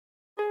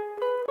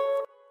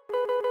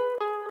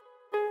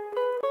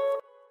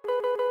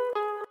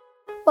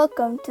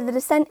Welcome to the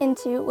Descent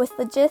Into with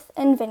Lijith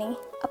and Vinny,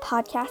 a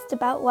podcast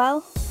about,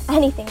 well,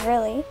 anything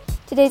really.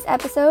 Today's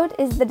episode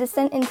is the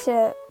Descent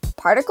into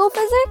particle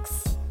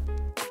physics?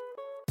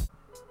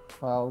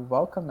 Well,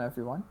 welcome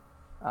everyone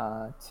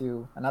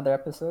to another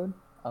episode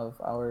of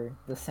our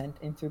Descent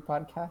Into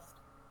podcast.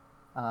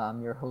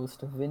 I'm your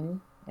host, Vinny,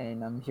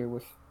 and I'm here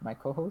with my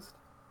co-host.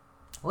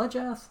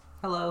 Lijith.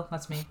 Hello,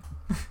 that's me.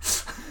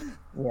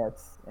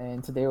 Yes,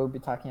 and today we'll be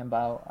talking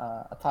about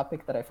a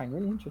topic that I find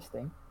really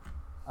interesting,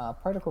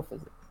 particle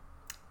physics.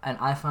 And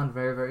I found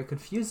very, very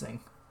confusing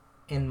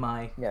in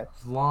my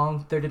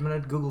long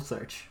 30-minute Google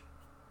search.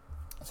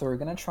 So we're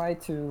going to try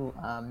to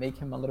make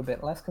him a little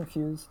bit less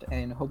confused,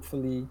 and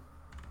hopefully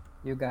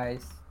you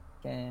guys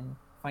can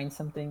find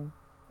something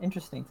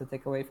interesting to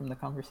take away from the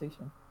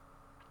conversation.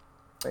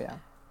 But yeah.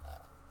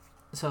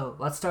 So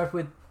let's start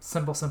with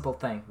simple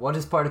thing. What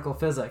is particle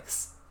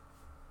physics?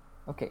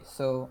 Okay,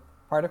 so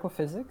particle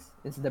physics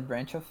is the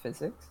branch of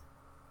physics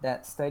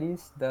that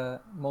studies the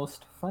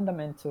most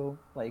fundamental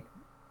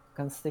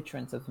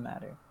constituents of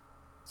matter.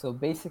 So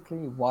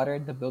basically, what are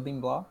the building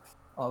blocks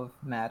of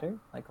matter,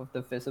 of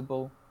the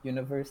visible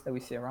universe that we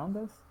see around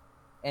us,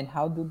 and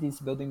how do these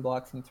building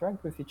blocks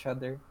interact with each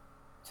other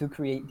to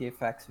create the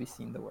effects we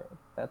see in the world?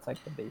 That's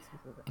the basis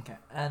of it. Okay,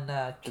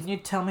 and can you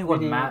tell me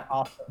what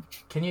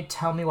Can you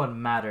tell me what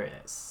matter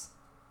is?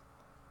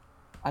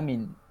 I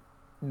mean,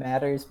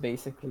 matter is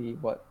basically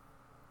what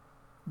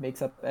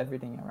makes up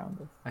everything around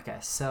us. Okay,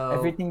 so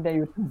everything that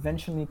you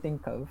conventionally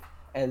think of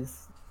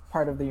as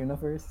part of the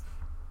universe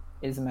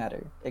is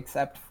matter,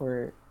 except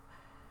for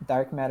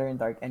dark matter and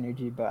dark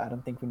energy, but I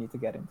don't think we need to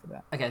get into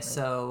that. Okay, right?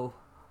 So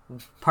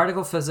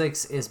particle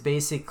physics is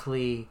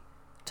basically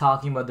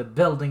talking about the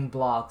building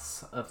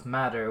blocks of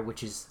matter,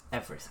 which is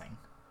everything.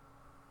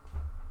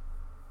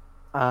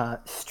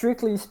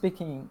 Strictly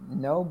speaking,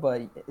 no,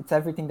 but it's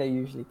everything that you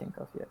usually think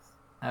of, yes.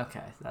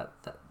 Okay,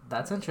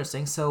 that's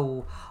interesting.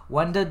 So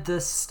when did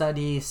this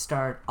study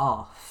start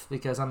off?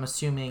 Because I'm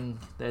assuming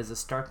there's a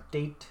start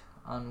date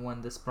on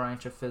when this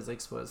branch of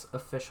physics was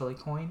officially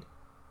coined.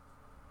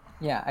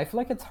 Yeah, I feel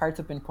like it's hard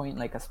to pinpoint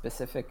a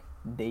specific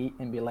date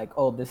and be like,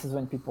 oh, this is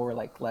when people were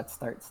like, let's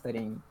start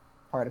studying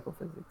particle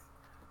physics.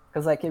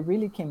 Because it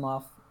really came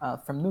off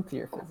from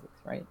nuclear physics,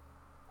 right?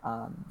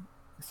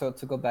 So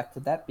to go back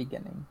to that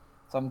beginning,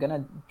 so I'm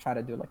gonna try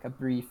to do a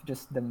brief,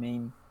 just the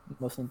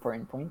most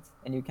important points,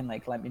 and you can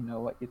let me know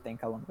what you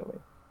think along the way.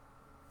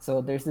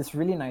 So there's this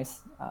really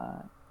nice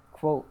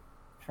quote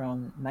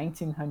from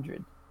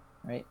 1900,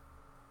 right,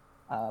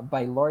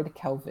 by Lord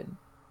Kelvin,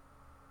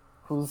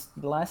 whose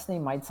last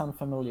name might sound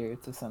familiar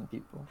to some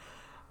people,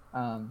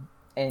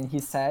 and he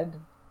said,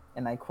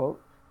 and I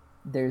quote,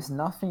 "There's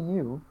nothing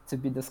new to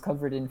be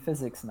discovered in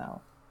physics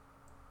now."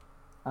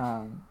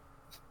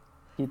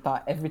 He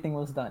thought everything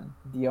was done.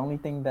 The only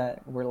thing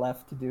that we're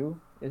left to do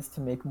is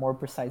to make more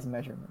precise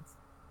measurements.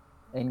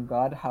 And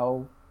God,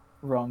 how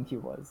wrong he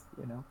was,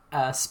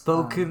 I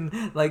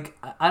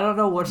don't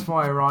know what's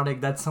more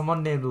ironic, that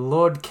someone named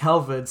Lord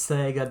Kelvin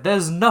saying that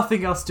there's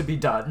nothing else to be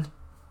done.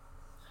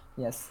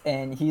 Yes,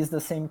 and he's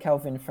the same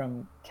Kelvin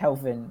from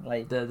Kelvin,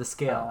 the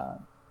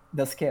scale.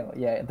 The scale,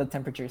 yeah, the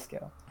temperature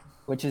scale,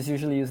 which is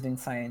usually used in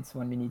science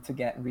when we need to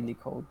get really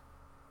cold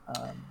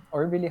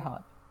or really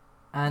hot.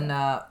 And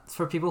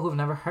for people who've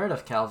never heard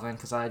of Kelvin,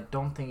 because I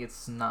don't think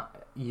it's not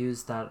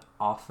used that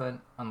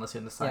often unless you're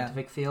in the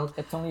scientific field.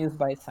 It's only used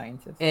by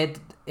scientists.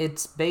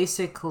 It's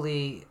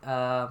basically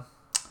a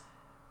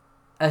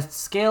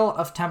scale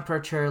of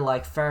temperature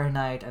like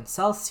Fahrenheit and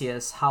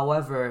Celsius.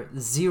 However,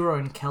 0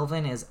 in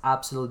Kelvin is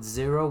absolute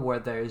zero, where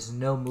there is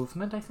no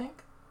movement, I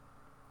think.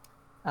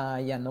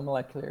 No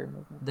molecular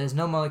movement. There's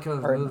no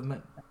molecular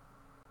movement.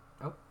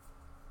 Oh.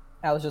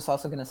 I was just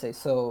also going to say,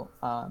 so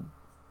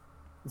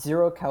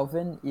 0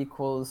 Kelvin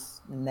equals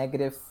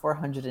negative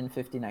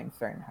 459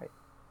 Fahrenheit.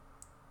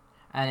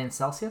 And in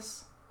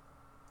Celsius?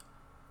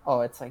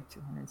 Oh, it's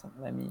 200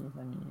 something. Let me.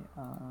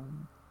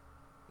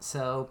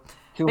 So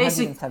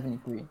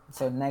 273.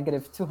 So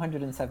negative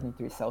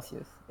 273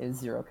 Celsius is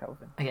 0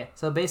 Kelvin. Okay,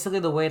 so basically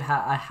the way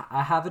I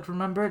have it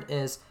remembered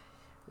is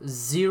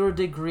 0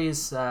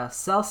 degrees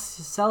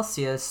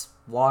Celsius,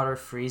 water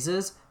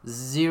freezes.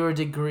 0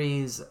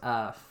 degrees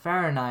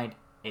Fahrenheit,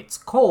 it's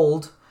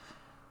cold.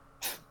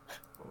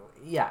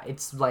 Yeah,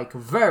 it's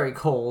very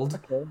cold.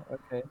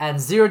 Okay. And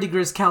 0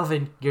 degrees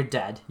Kelvin, you're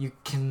dead. You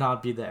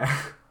cannot be there.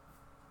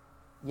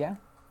 Yeah,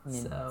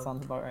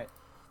 sounds about right.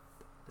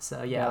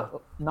 So yeah.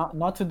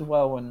 Not to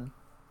dwell on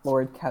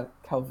Lord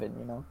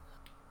Kelvin,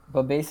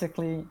 but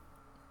basically,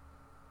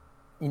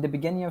 in the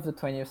beginning of the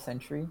 20th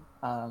century,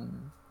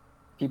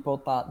 people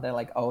thought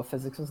that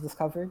physics was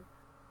discovered,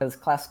 because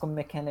classical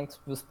mechanics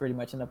was pretty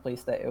much in a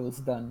place that it was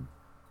done.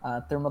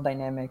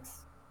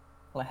 Thermodynamics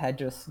had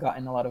just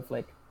gotten a lot of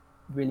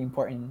really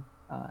important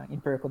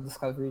empirical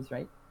discoveries,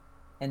 right?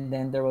 And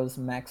then there was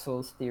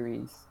Maxwell's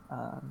theories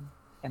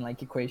and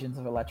equations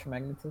of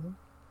electromagnetism.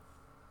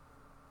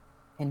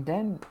 And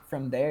then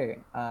from there,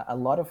 a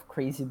lot of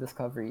crazy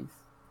discoveries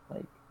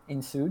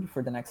ensued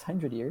for the next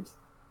 100 years.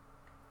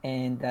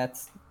 And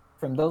that's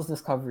from those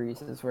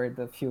discoveries is where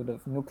the field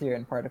of nuclear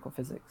and particle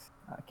physics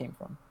came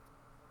from.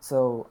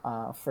 So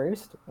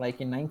first, like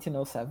in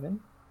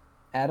 1907,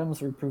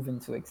 atoms were proven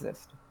to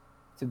exist,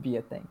 to be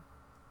a thing.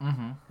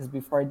 Because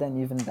before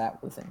then, even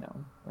that wasn't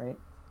known, right?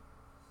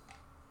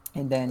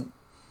 And then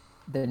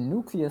the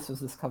nucleus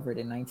was discovered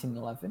in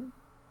 1911.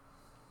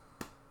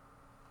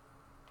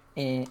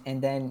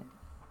 And then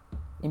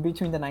in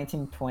between the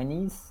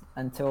 1920s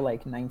until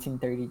like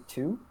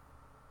 1932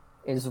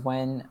 is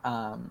when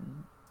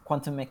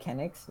quantum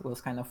mechanics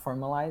was kind of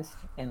formalized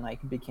and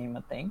like became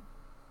a thing.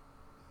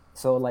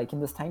 So like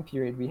in this time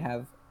period, we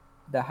have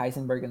the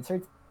Heisenberg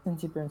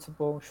uncertainty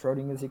principle,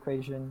 Schrodinger's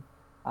equation,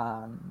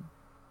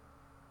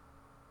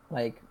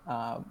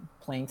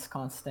 Planck's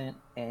constant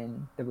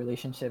and the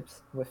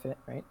relationships with it,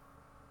 right?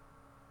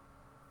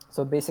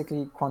 So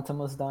basically quantum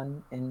was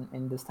done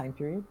in this time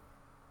period.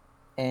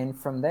 And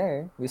from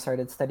there, we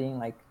started studying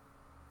like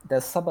the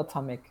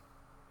subatomic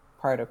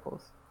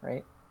particles,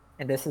 right?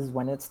 And this is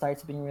when it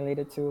starts being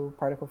related to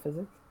particle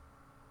physics.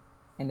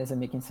 And is it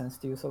making sense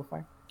to you so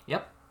far?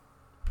 Yep.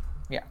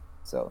 Yeah.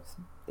 So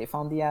they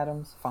found the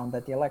atoms, found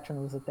that the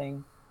electron was a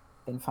thing,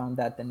 then found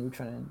that the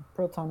neutron and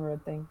proton were a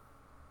thing.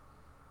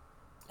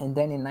 And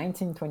then in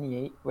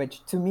 1928,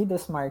 which to me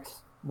this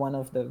marks one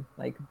of the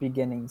like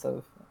beginnings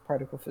of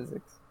particle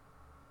physics,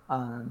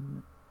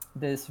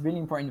 this really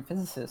important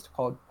physicist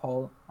called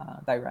Paul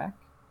Dirac,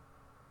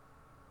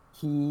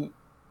 he,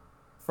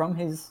 from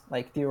his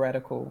like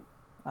theoretical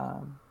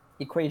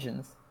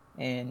equations,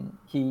 and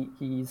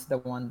he's the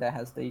one that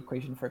has the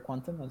equation for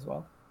quantum as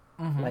well,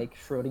 like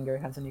Schrodinger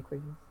has an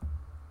equation.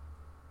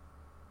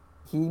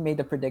 He made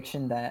the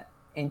prediction that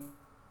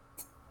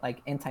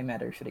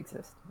antimatter should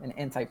exist and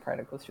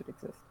antiparticles should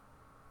exist.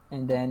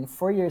 And then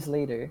 4 years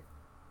later,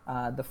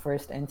 the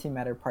first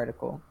antimatter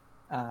particle,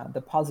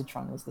 the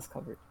positron, was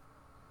discovered.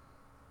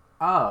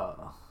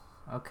 Oh,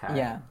 okay.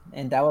 Yeah,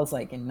 and that was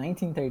like in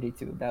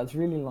 1932. That was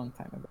really long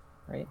time ago,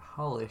 right?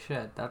 Holy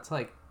shit, that's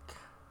like,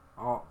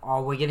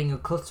 are we getting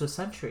close to a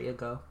century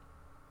ago?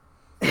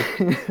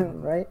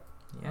 Right?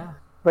 Yeah.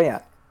 But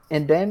yeah,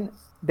 and then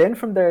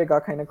from there it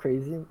got kind of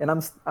crazy. And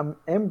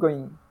I'm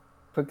going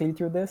quickly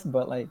through this,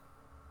 but like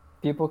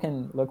people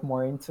can look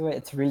more into it.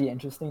 It's really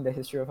interesting, the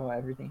history of how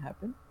everything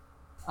happened.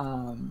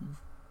 In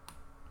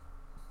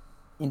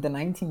the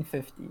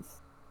 1950s,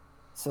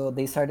 so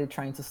they started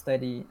trying to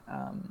study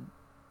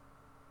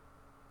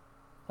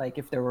like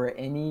if there were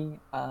any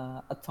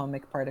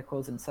atomic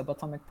particles and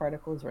subatomic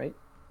particles, right?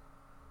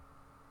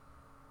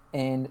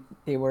 And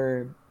they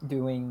were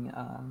doing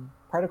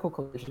particle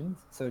collisions,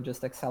 so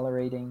just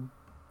accelerating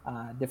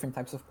different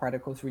types of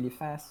particles really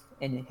fast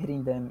and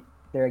hitting them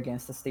there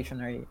against a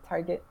stationary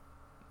target,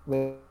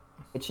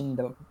 which in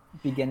the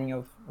beginning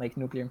of like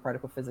nuclear and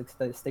particle physics,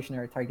 the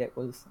stationary target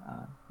was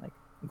like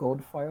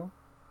gold foil.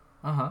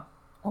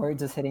 Or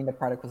just hitting the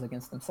particles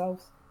against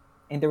themselves.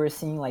 And they were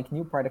seeing like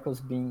new particles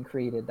being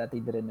created that they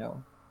didn't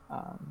know.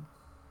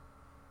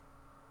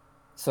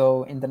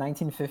 So in the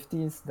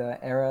 1950s, the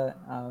era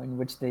in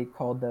which they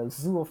called the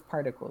zoo of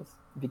particles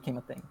became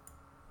a thing.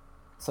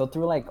 So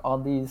through like all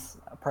these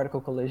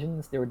particle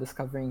collisions, they were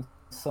discovering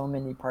so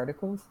many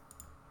particles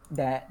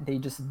that they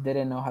just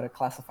didn't know how to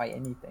classify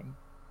anything.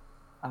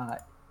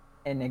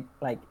 And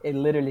it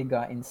literally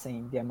got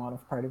insane, the amount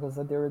of particles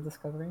that they were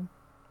discovering.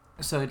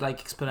 So it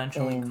like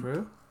exponentially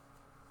grew?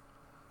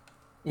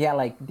 Yeah,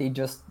 like they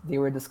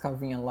were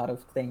discovering a lot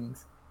of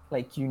things,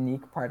 like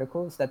unique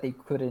particles that they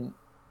couldn't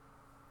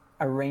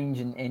arrange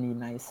in any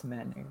nice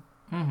manner.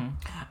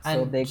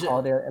 So they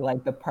called it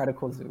like the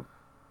particle zoo.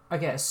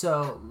 Okay,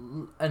 so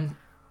and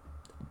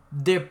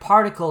their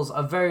particles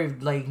are very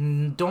like,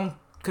 don't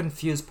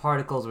confuse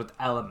particles with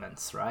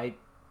elements, right?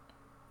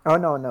 Oh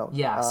no.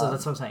 Yeah, so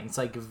that's what I'm saying. It's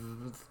like,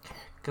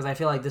 because I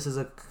feel like this is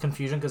a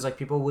confusion, because like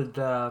people would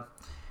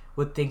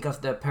think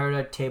of the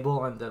periodic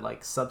table and the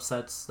like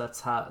subsets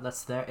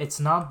that's there. It's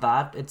not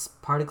that. It's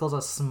particles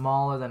are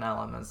smaller than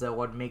elements. They're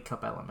what make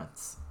up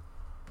elements.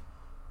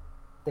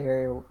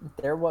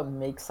 They're what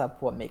makes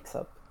up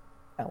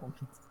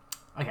elements.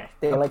 Okay.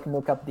 They like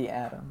make up the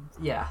atoms.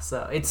 Yeah,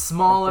 so it's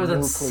smaller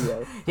like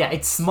than yeah,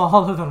 it's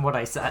smaller than what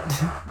I said.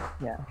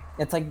 Yeah,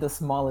 it's like the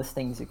smallest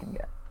things you can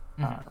get.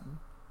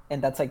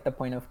 And that's like the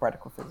point of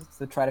particle physics,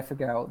 to try to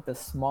figure out the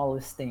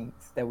smallest things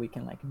that we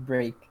can like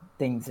break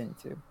things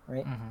into,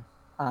 right?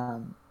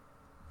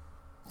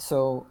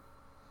 So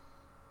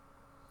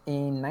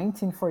in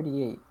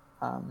 1948,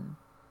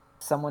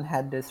 someone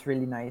had this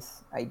really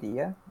nice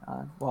idea.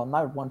 Well,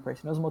 not one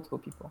person, it was multiple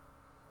people.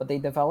 But they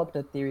developed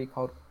a theory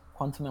called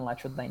quantum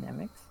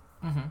electrodynamics,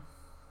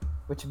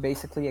 which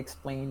basically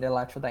explained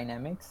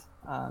electrodynamics,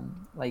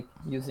 like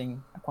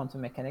using a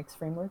quantum mechanics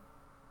framework.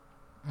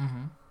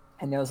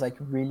 And it was like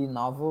really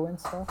novel and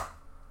stuff.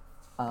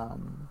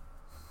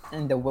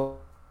 And the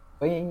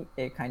way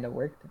it kind of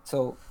worked.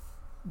 So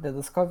the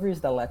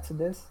discoveries that led to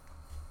this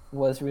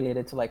was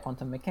related to like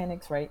quantum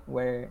mechanics, right?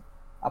 Where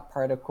a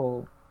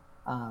particle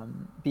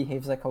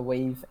behaves like a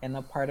wave and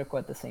a particle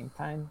at the same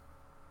time,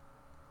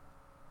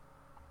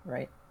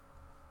 right?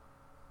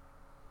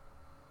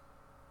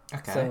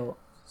 Okay.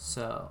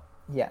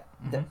 Yeah,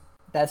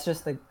 that's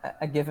just a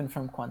given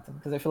from quantum,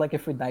 because I feel like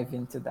if we dive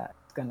into that,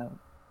 it's gonna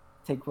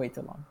take way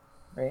too long,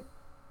 right?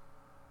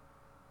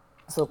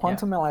 So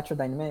quantum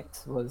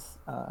electrodynamics was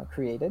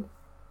created,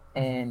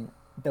 and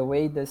the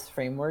way this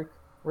framework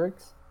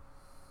works,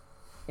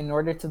 in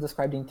order to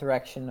describe the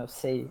interaction of,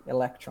 say,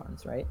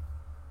 electrons, right?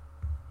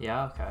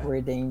 Yeah, okay.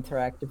 Where they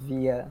interact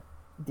via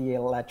the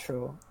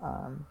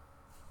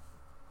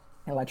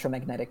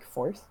electromagnetic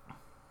force,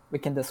 we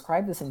can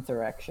describe this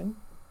interaction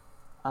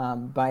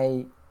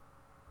by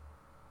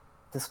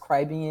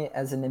describing it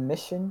as an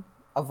emission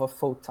of a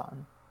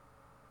photon,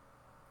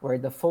 where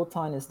the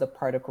photon is the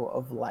particle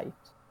of light,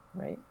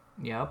 right?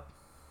 Yep.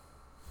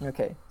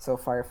 Okay, so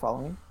far you're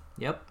following?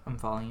 Yep, I'm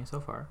following you so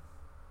far.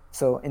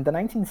 So in the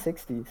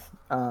 1960s,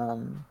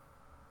 in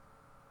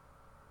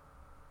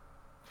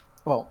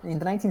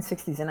the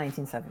 1960s and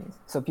 1970s,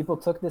 so people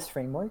took this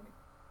framework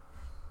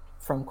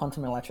from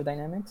quantum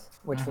electrodynamics,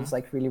 which was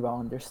like really well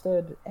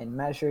understood and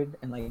measured,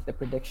 and like the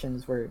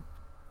predictions were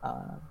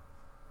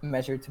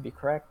measured to be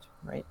correct,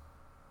 right?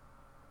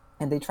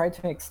 And they tried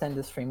to extend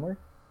this framework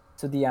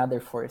to the other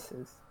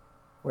forces,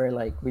 where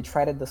like we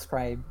try to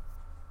describe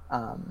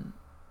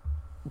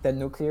the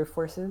nuclear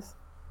forces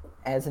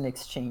as an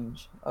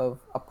exchange of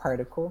a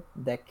particle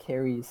that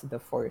carries the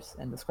force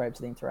and describes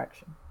the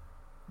interaction,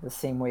 the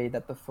same way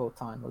that the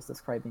photon was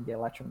describing the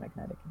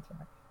electromagnetic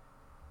interaction.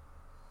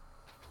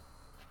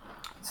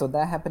 So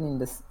that happened in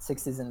the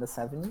 60s and the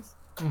 70s.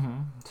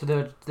 So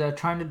they're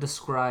trying to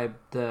describe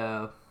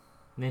the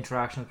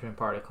interaction between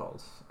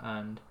particles,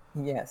 and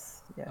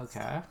yes.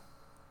 Okay.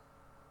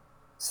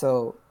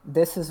 So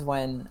this is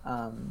when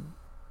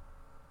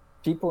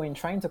people, in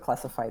trying to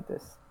classify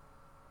this,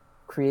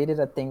 created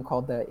a thing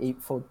called the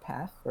eightfold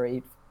path or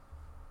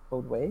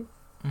eightfold way,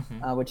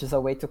 which is a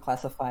way to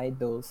classify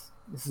those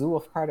zoo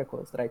of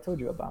particles that I told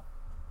you about.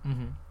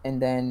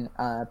 And then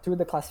through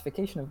the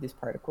classification of these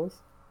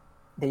particles,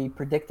 they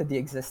predicted the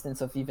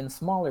existence of even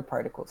smaller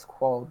particles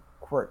called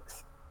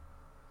quarks.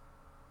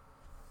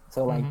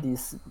 So like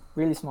these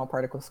really small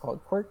particles called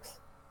quarks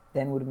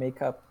then would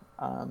make up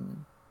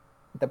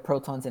the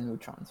protons and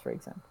neutrons, for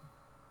example.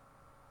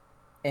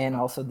 And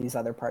also these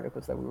other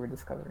particles that we were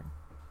discovering.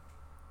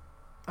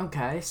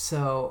 Okay,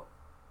 so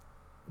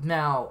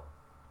now,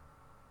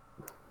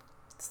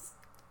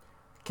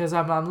 because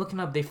I'm looking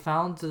up, they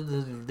found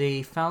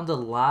the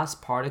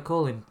last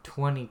particle in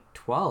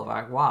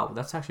 2012. Wow,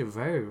 that's actually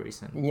very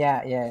recent.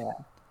 Yeah.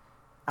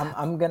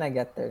 I'm gonna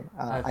get there.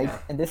 Okay.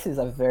 And this is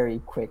a very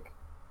quick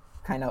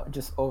kind of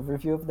just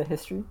overview of the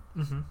history.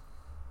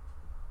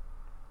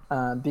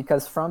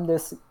 Because from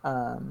this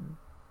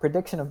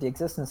prediction of the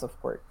existence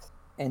of quarks,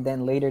 and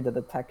then later the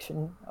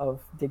detection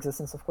of the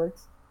existence of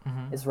quarks,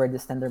 is where the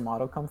Standard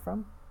Model come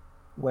from,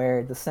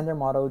 where the Standard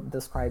Model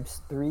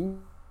describes 3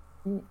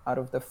 out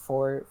of the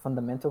 4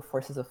 fundamental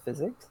forces of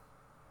physics,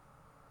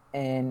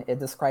 and it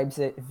describes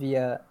it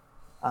via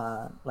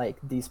like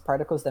these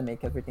particles that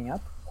make everything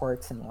up,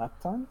 quarks and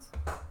leptons,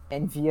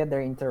 and via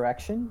their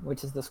interaction,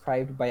 which is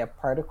described by a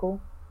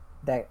particle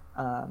that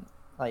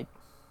like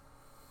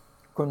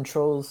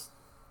controls.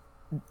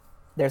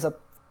 There's a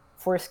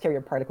force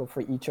carrier particle for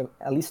each of,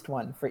 at least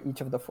one for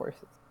each of the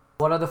forces.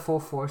 What are the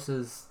 4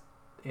 forces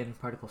in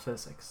particle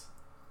physics?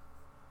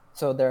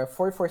 So there are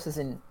 4 forces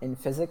in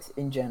physics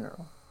in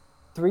general.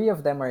 3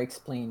 of them are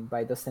explained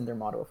by the Standard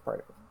Model of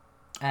particles.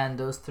 And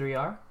those 3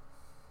 are?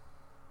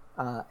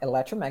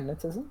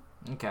 Electromagnetism.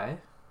 Okay.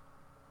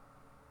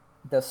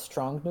 The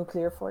strong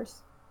nuclear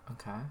force.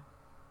 Okay.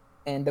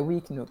 And the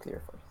weak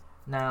nuclear force.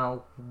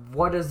 Now,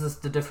 what is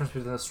the difference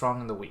between the strong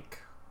and the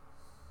weak?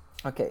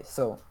 Okay,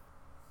 so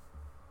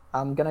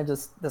I'm gonna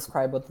just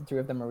describe what the 3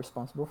 of them are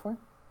responsible for.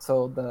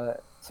 So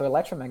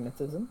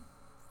electromagnetism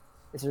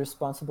is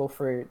responsible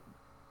for,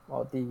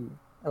 well, the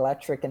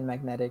electric and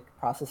magnetic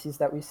processes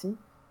that we see.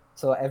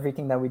 So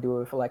everything that we do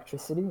with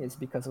electricity is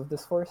because of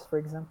this force, for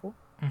example.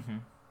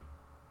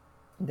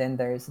 Then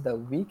there's the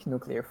weak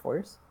nuclear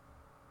force,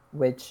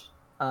 which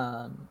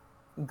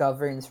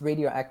governs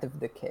radioactive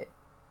decay.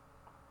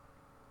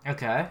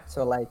 Okay.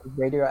 So like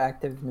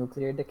radioactive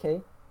nuclear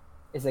decay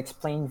is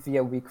explained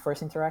via weak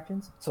force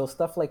interactions. So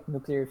stuff like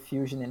nuclear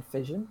fusion and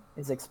fission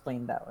is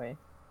explained that way.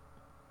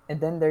 And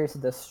then there's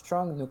the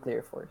strong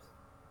nuclear force,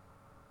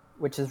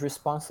 which is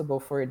responsible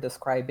for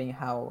describing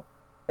how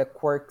the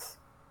quarks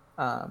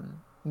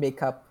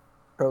make up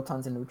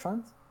protons and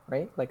neutrons,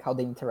 right? Like how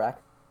they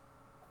interact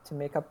to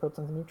make up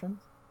protons and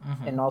neutrons.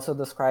 And also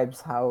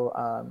describes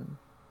how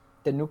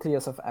the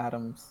nucleus of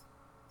atoms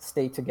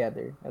stay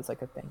together as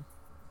like a thing.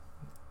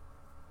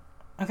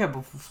 Okay,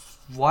 but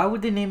why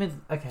would they name it?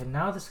 Okay,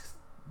 now this.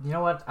 You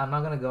know what? I'm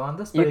not gonna go on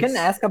this. You can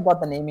ask about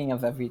the naming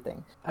of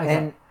everything. Okay.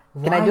 And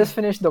can I just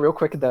finish real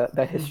quick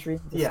the history?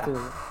 Yeah.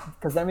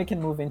 Because then we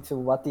can move into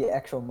what the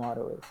actual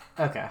model is.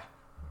 Okay.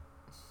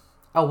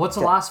 Oh, what's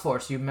the last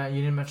force? You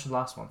didn't mention the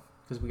last one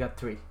because we got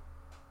 3.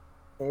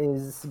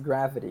 Is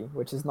gravity,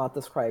 which is not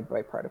described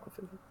by particle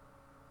physics.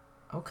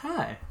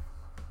 Okay.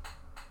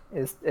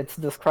 It's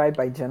described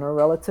by general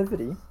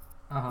relativity,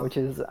 which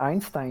is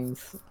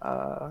Einstein's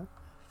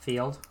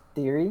Field.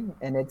 theory,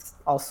 and it's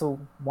also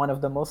one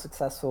of the most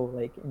successful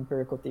like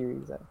empirical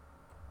theories.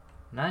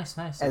 Nice.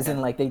 As Okay. in,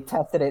 like, they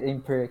tested it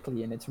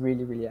empirically, and it's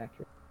really, really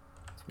accurate.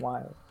 It's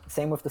wild.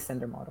 Same with the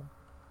Standard Model.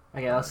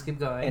 Okay, let's keep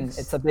going. And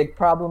it's a big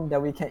problem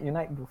that we can't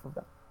unite both of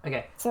them.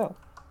 Okay. So,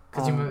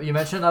 Because you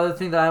mentioned another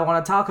thing that I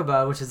want to talk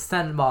about, which is the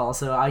standard model.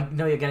 So I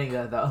know you're getting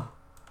there, though.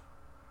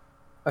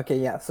 okay,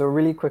 yeah. So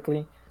really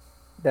quickly,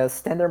 the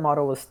Standard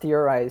Model was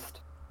theorized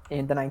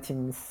in the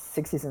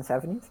 1960s and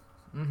 70s.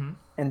 Mm-hmm.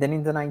 And then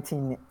in the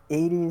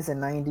 1980s and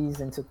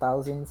 90s and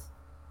 2000s,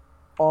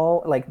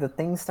 all like the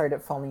things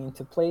started falling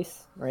into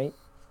place, right?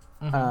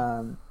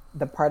 Mm-hmm.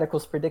 The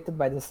particles predicted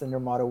by the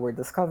Standard Model were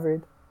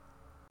discovered,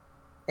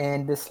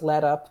 and this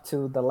led up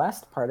to the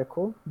last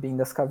particle being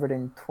discovered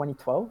in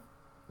 2012,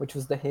 which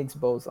was the Higgs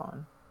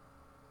boson,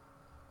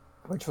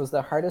 which was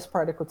the hardest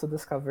particle to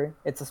discover.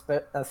 It's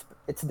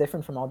it's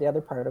different from all the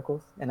other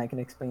particles, and I can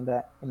explain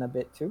that in a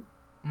bit too.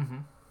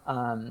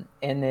 Mm-hmm.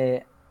 And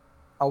it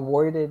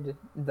awarded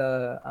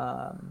the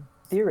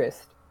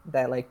theorist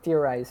that like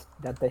theorized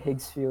that the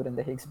Higgs field and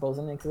the Higgs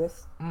boson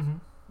exist. Mm-hmm.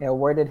 It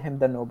awarded him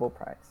the Nobel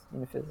Prize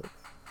in physics.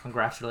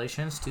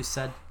 Congratulations to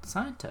said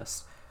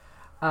scientist.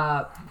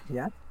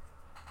 Yeah.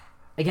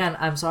 Again,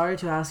 I'm sorry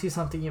to ask you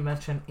something you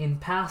mentioned in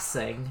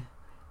passing,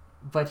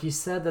 but you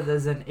said that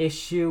there's an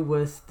issue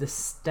with the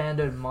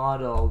standard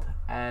model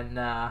and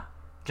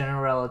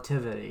general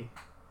relativity.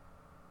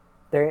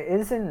 There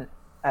isn't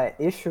an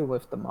issue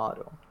with the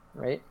model,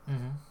 right?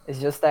 Mm-hmm. It's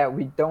just that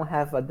we don't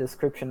have a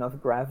description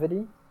of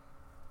gravity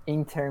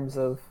in terms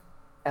of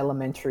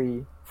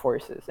elementary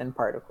forces and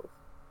particles.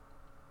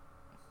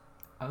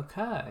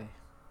 Okay.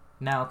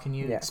 Now, can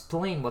you Yeah.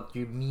 explain what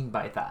you mean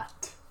by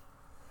that?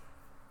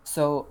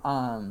 So,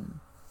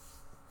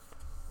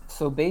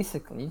 so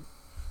basically,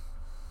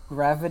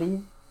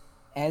 gravity,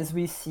 as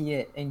we see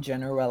it in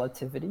general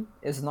relativity,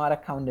 is not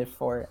accounted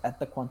for at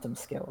the quantum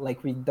scale.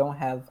 Like, we don't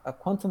have a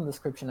quantum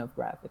description of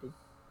gravity.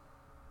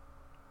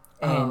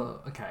 And Oh,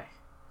 okay.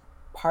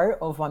 part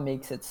of what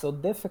makes it so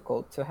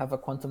difficult to have a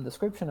quantum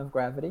description of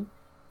gravity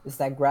is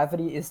that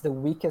gravity is the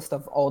weakest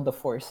of all the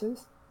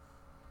forces.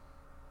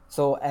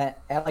 So at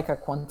like a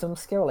quantum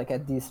scale, like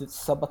at these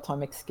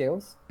subatomic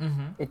scales,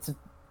 Mm-hmm. it's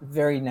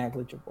very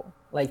negligible,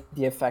 like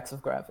the effects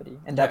of gravity.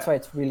 And that's Yeah. why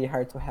it's really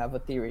hard to have a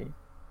theory.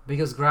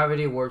 Because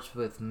gravity works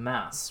with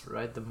mass,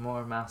 right? The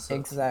more mass.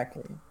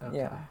 Exactly. Okay.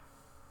 Yeah.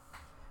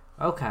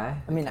 Okay.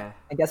 I mean, okay.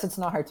 I guess it's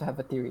not hard to have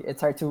a theory.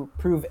 It's hard to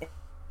prove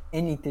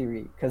any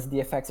theory because the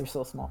effects are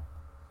so small.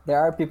 There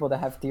are people that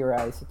have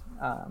theorized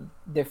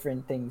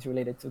different things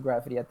related to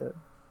gravity at the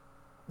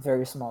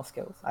very small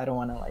scales. I don't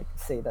want to like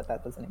say that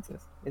that doesn't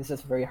exist. It's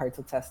just very hard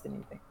to test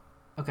anything.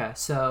 Okay,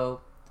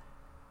 so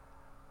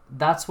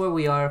that's where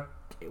we are.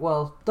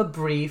 Well, the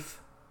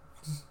brief,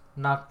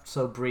 not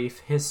so brief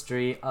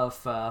history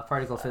of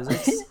particle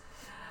physics.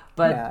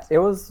 But yeah, it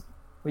was.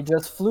 We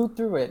just flew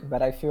through it,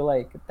 but I feel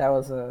like that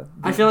was a.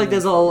 I feel like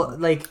there's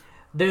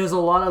a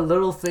lot of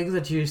little things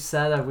that you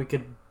said that we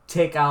could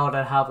take out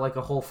and have like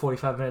a whole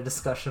 45-minute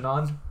discussion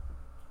on.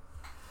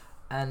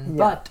 And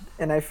Yeah.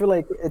 And I feel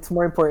like it's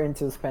more important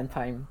to spend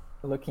time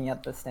looking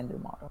at the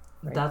standard model.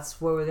 Right? that's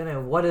where we're gonna.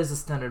 What is the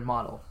standard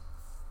model?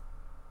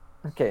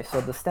 Okay, so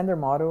the standard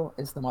model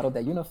is the model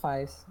that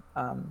unifies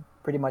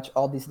pretty much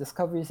all these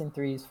discoveries and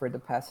theories for the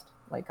past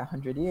like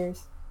 100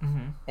 years.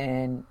 Mm-hmm.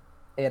 And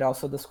it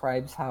also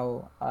describes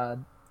how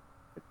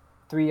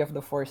three of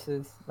the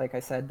forces, like I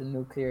said, the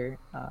nuclear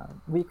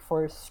weak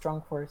force,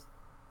 strong force,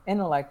 and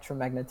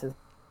electromagnetism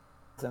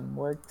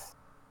works,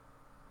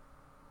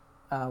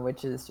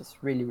 which is just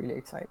really, really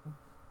exciting.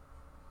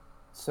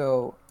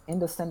 So in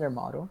the standard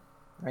model,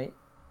 right?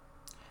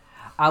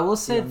 I will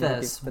say want me to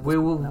this. give the We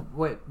will description?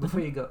 wait before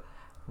you go.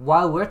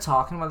 While we're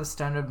talking about the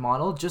standard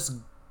model, just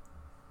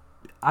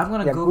I'm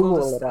gonna Yeah, Google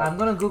Google this. it up. I'm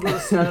gonna Google the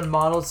standard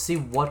model, see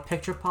what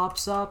picture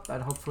pops up,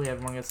 and hopefully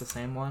everyone gets the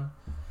same one.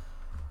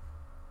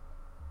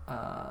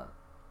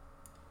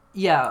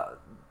 Yeah,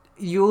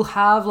 you'll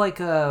have like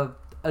a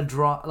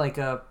draw, like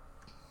a,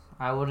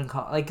 I wouldn't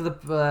call like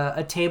the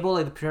a table,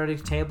 like the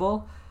periodic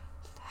table.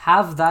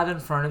 Have that in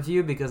front of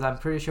you because I'm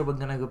pretty sure we're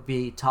gonna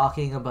be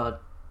talking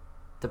about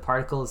the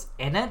particles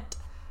in it,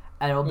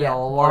 and it'll be Yeah, a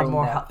lot more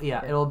more. in-depth,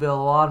 yeah. It'll be a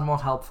lot more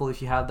helpful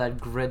if you have that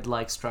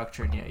grid-like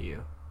structure near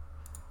you.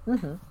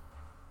 Mm-hmm.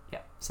 Yeah.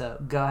 So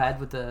go ahead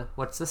with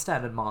what's the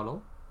standard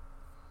model?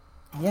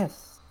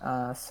 Yes.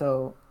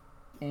 So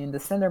in the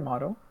standard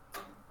model,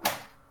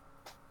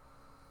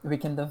 we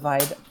can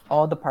divide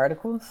all the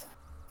particles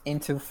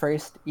into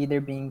first either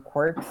being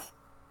quarks,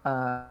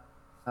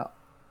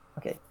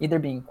 either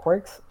being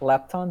quarks,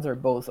 leptons, or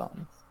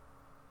bosons.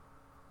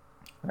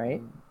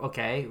 Right?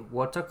 Okay.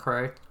 What are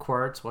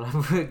quarks?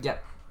 Whatever. Yeah.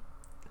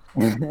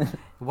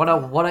 What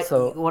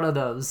are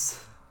those?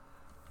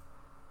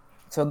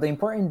 So the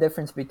important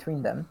difference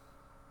between them,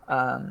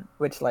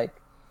 which like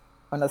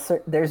on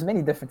there's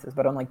many differences,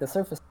 but on like the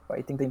surface,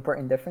 I think the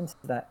important difference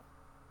is that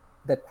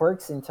the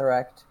quarks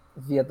interact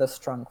via the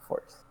strong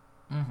force,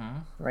 Mm-hmm.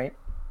 right?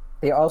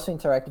 They also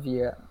interact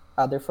via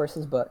other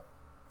forces, but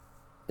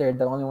they're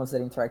the only ones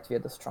that interact via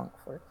the strong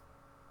force.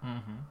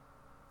 Mm-hmm.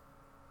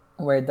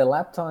 Where the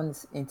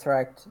leptons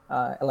interact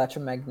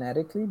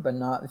electromagnetically, but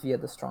not via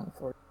the strong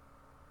force.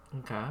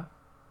 Okay.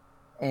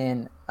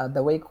 And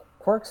the way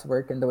quarks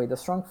work and the way the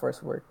strong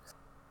force works,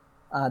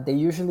 they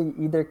usually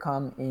either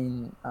come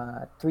in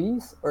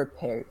threes or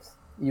pairs.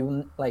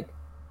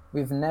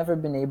 We've never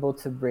been able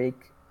to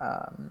break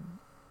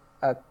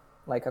a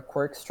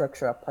quark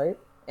structure apart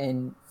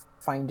and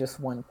find just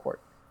one quark.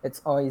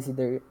 It's always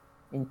either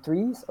in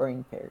threes or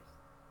in pairs.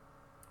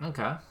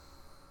 Okay.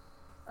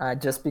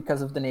 Just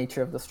because of the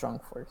nature of the strong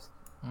force.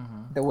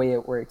 Mm-hmm. The way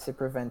it works, it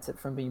prevents it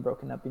from being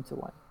broken up into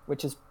one,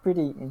 which is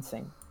pretty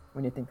insane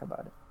when you think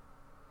about it.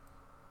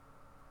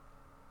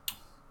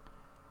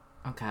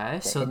 Okay,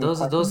 so any those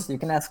are questions? those. You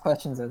can ask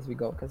questions as we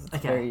go because it's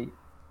Okay. very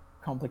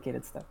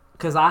complicated stuff.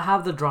 Because I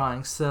have the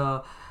drawing,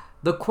 so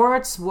the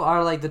quarks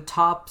are like the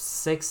top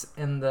 6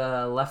 in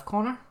the left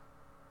corner.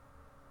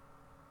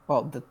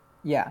 Well,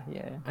 yeah.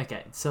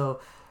 Okay, so,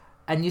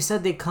 and you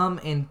said they come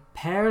in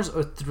pairs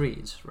or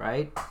threes,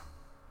 right?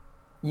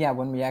 Yeah,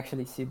 when we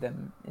actually see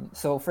them.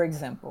 So, for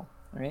example,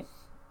 right,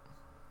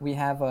 we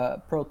have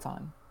a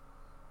proton.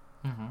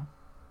 Mm-hmm.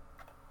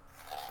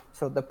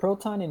 So the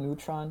proton and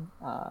neutron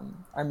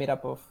are made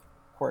up of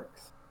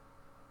quarks.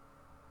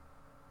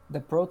 The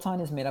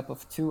proton is made up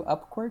of 2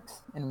 up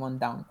quarks and 1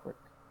 down quark.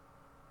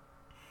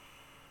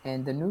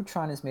 And the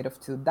neutron is made of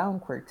 2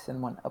 down quarks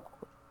and 1 up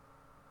quark.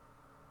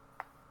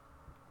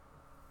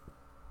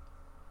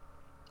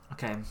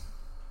 Okay.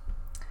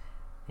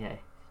 Yeah.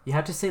 You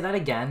have to say that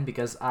again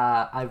because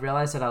I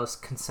realized that I was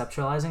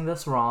conceptualizing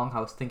this wrong. I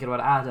was thinking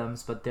about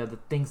atoms, but they're the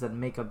things that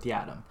make up the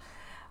atom.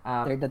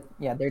 They're the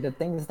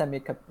things that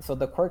make up. So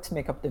the quarks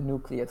make up the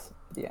nucleus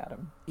of the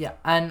atom. Yeah,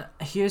 and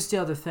here's the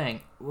other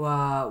thing.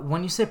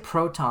 When you say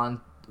proton,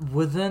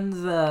 within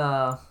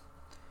the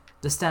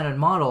standard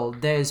model,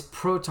 there's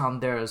proton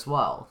there as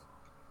well.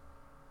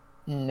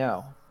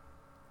 No.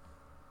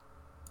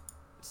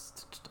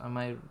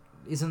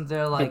 Isn't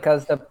there like...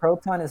 Because the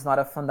proton is not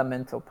a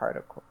fundamental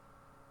particle.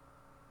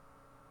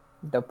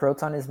 The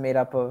proton is made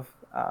up of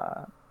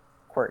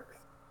quarks.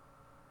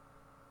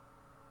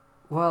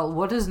 Well,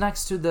 what is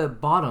next to the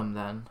bottom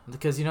then?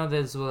 Because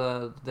there's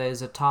a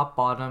top,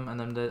 bottom, and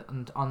then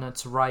and on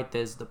its right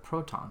there's the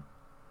proton.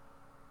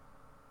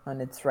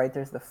 On its right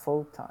there's the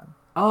photon.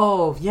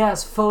 Oh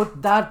yes,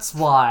 that's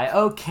why.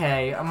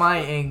 Okay,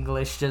 my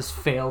English just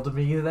failed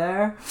me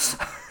there.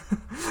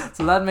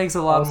 So that makes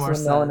a lot more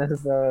sense. Also known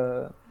as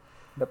the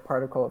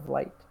particle of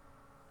light.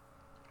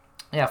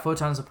 Yeah,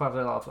 photon is a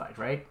particle of light,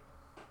 right?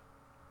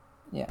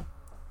 Yeah.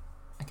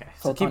 Okay.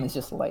 Photon is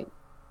just light.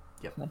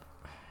 Yep.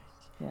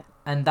 Yeah.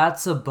 And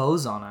that's a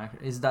boson.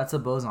 That's a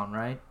boson,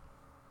 right?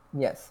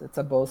 Yes, it's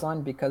a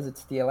boson because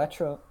it's the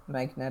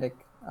electromagnetic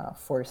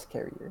force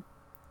carrier.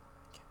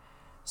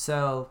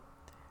 So,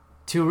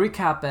 to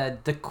recap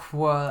it, the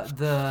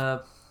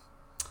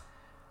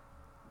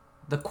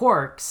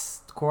quarks.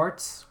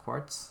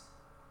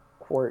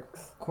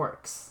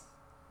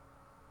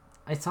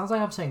 It sounds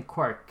like I'm saying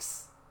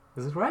quarks.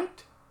 Is it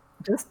right?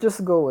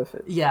 Just go with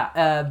it.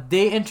 Yeah,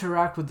 they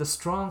interact with the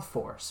strong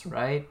force,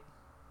 right?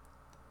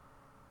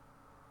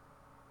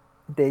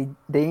 They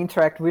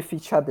interact with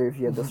each other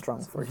via the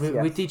strong force.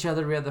 With each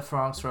other via the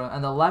strong force,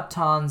 and the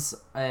leptons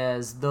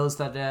is those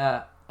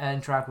that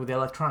interact with the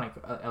electronic.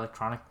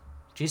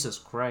 Jesus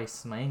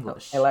Christ, my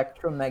English.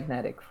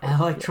 Electromagnetic force.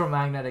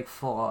 Electromagnetic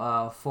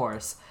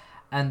force,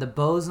 and the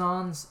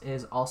bosons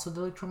is also the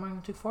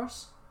electromagnetic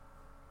force.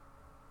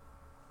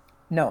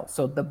 No,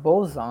 so the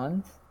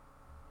bosons,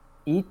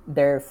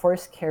 they're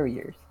force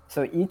carriers.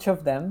 So each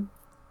of them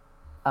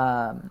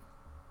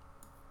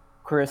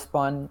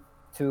correspond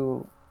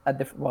to a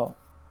different. Well,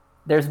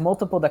 there's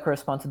multiple that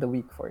correspond to the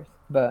weak force,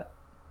 but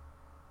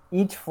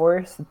each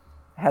force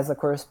has a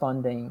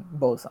corresponding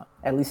boson,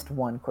 at least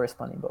one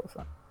corresponding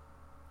boson.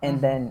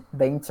 And then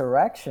the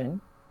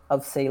interaction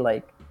of, say,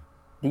 like,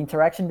 the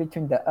interaction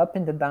between the up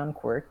and the down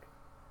quark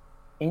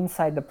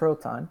inside the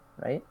proton,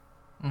 right?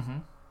 Mm-hmm.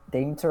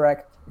 They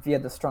interact via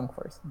the strong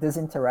force. This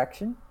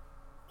interaction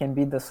can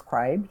be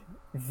described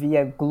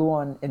via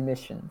gluon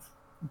emissions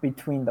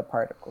between the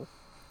particles.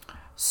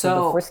 So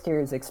the force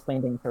carriers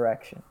explain the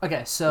interaction.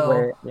 Okay,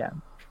 so yeah.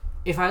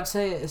 If I'd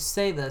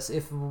say this,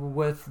 if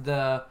with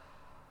the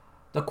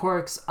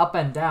quarks up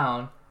and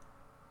down,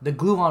 the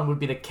gluon would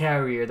be the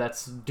carrier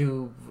that's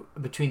due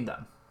between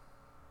them.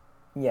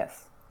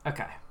 Yes.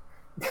 Okay.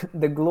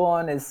 The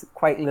gluon is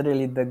quite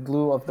literally the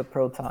glue of the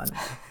proton,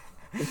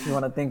 if you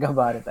want to think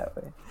about it that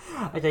way.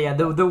 Okay, yeah.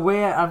 The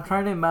way I'm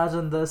trying to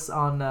imagine this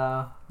I'm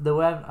trying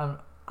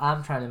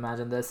to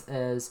imagine this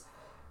is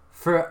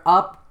for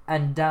up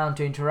and down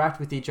to interact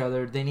with each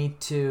other, they need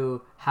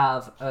to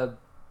have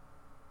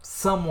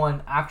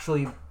someone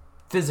actually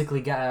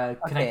physically connecting.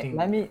 Okay,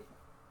 let me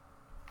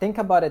think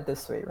about it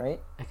this way, right?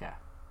 Okay.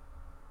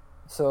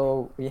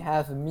 So we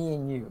have me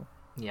and you.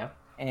 Yep.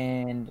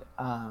 And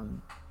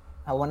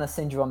I want to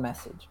send you a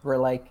message. We're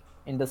like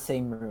in the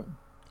same room.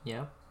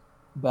 Yep.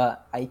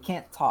 But I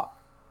can't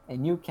talk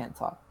and you can't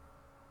talk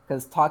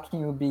because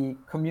talking would be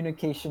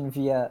communication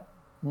via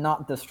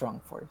not the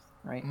strong force,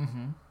 right?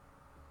 Mm-hmm.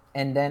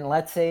 And then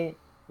let's say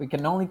we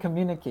can only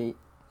communicate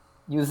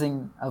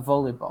using a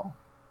volleyball.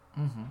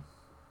 Mm-hmm.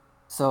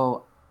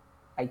 So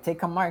I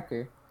take a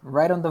marker,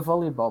 write on the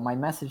volleyball my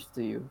message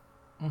to you,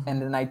 and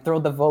then I throw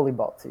the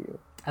volleyball to you.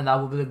 And that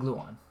will be the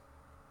gluon.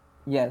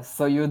 Yes,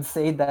 so you would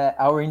say that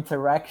our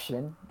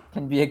interaction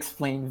can be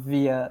explained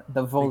via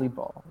the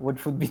volleyball,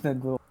 which would be the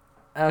glue.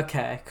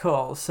 Okay,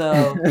 cool.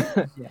 So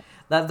Yeah.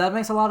 that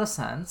makes a lot of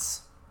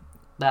sense.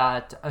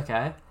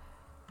 Okay.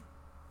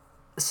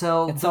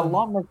 So It's a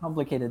lot more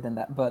complicated than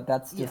that, but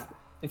that's just Yeah.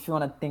 if you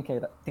want to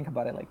think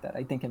about it like that,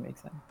 I think it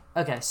makes sense.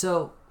 Okay,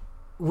 so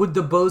would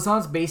the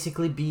bosons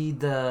basically be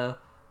the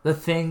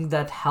thing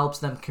that helps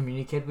them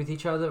communicate with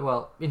each other?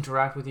 Well,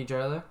 interact with each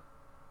other?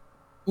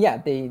 Yeah,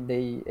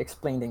 they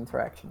explain the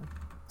interaction.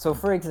 So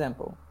for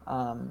example,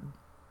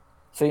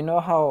 so you know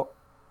how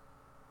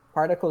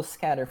particles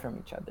scatter from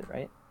each other,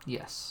 right?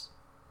 Yes.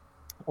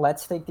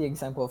 Let's take the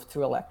example of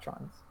two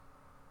electrons.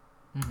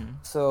 Mm-hmm.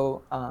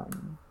 So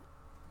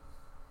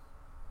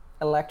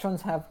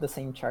electrons have the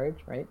same charge,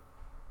 right?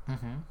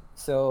 Mm-hmm.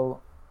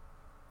 So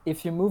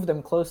if you move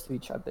them close to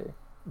each other,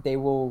 they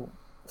will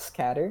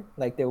scatter,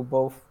 like they will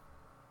both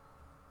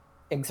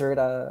exert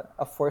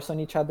a force on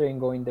each other and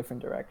go in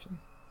different directions,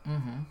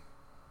 Mm-hmm.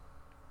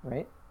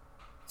 right?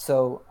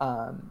 So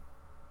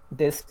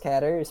this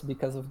scatter is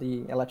because of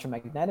the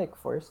electromagnetic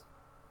force,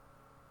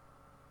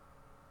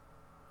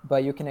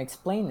 but you can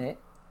explain it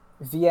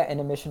via an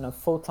emission of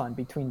photon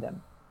between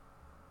them,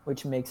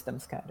 which makes them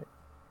scatter.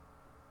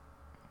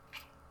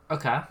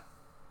 Okay.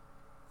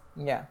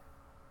 Yeah.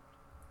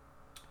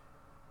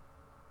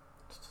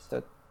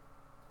 So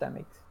that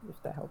makes,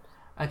 if that helps.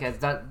 Okay,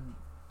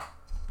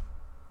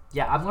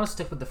 yeah, I'm gonna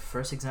stick with the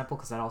first example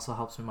because that also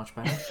helps me much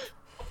better.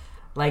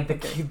 Like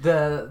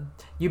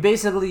you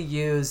basically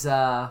use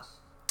the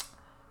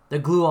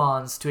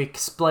gluons to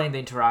explain the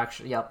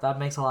interaction. Yep, that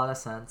makes a lot of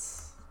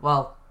sense.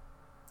 Well,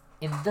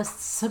 in the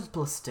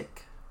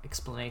simplistic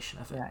explanation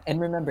of it. Yeah, and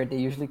remember, they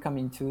usually come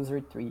in 2s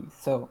or 3s,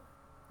 so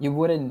you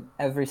wouldn't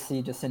ever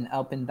see just an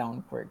up and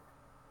down quirk.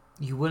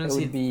 You wouldn't It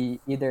see would be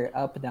either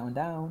up, down,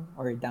 down,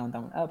 or down,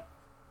 down, up,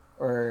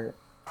 or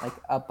like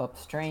up, up,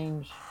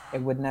 strange.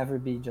 It would never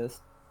be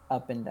just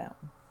up and down.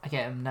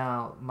 Okay,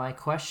 now my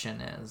question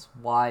is,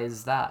 why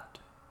is that?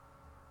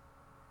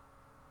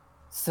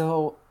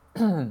 So,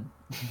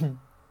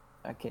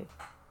 okay,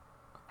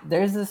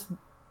 there's this.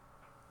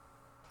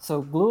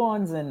 So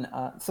gluons and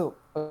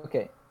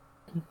okay,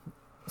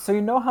 so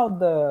you know how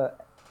the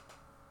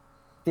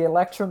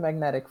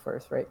electromagnetic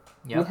force, right?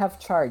 Yep. We have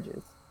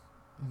charges,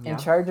 Yeah. and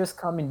charges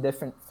come in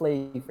different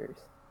flavors.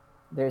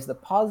 There's the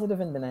positive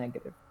and the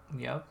negative.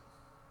 Yep.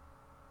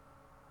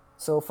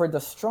 So for the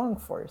strong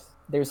force,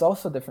 there's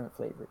also different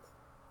flavors,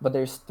 but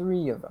there's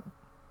 3 of them,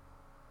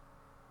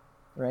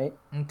 right?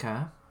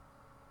 Okay.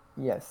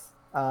 Yes.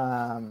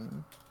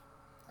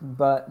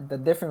 But the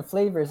different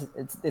flavors,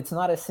 it's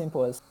not as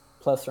simple as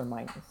plus or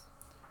minus.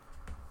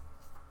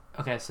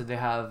 Okay, so they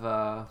have.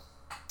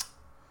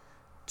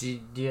 Do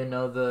you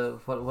know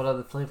what are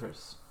the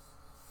flavors?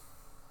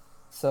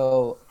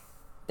 So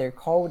they're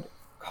called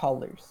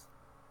colors.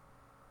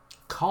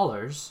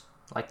 Colors,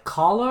 like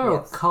color Yes.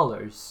 or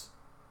colors?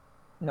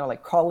 No,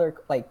 like color,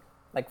 like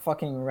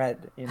fucking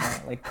red, you know,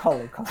 like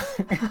color.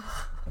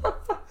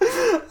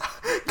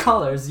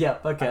 Colors.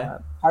 Yep. Okay.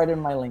 Pardon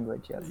my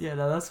language, yes. Yeah.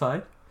 No, that's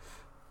fine.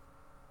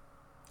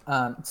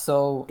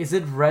 So Is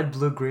it red,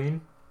 blue,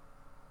 green?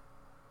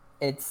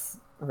 it's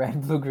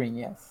red, blue, green,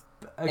 yes.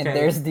 Okay. And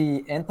there's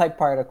the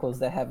antiparticles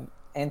that have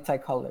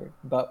anti-color,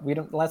 but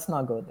let's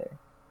not go there.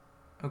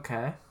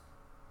 Okay.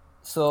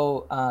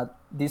 So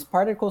these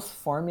particles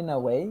form in a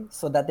way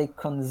so that they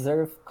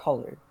conserve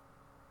color.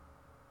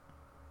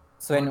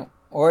 So in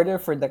order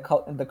for the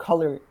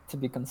color to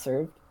be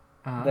conserved,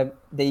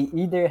 they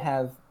either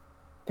have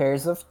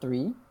pairs of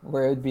 3,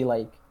 where it would be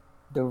like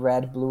the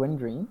red, blue, and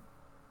green.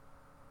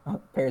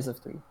 Pairs of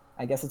 3.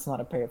 I guess it's not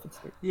a pair if it's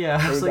 3. Yeah.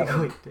 I was There you like,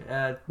 go.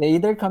 wait. They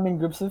either come in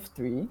groups of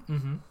 3,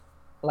 Mm-hmm.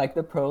 like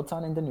the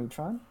proton and the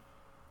neutron,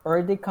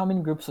 or they come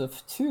in groups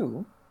of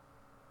 2,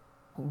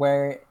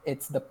 where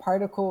it's the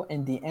particle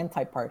and the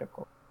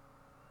antiparticle,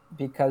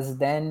 because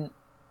then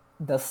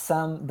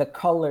the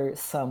color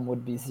sum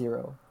would be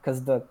 0,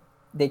 because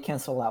they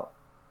cancel out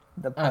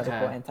the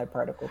particle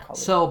antiparticle color.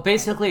 So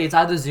basically, it's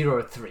either 0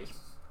 or 3.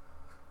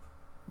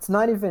 It's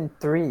not even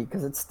 3,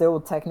 because it's still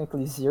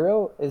technically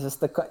 0. It's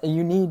just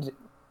you need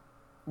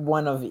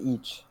one of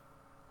each.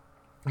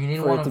 You need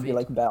for one it to of be each.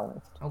 like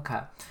balanced.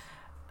 Okay.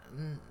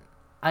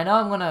 I know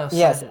I'm gonna.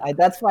 Yes,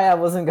 that's why I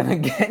wasn't gonna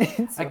get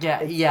into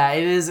Okay, yeah,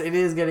 it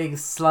is getting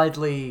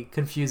slightly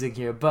confusing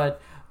here,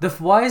 but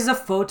why does the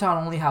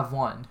photon only have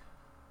 1?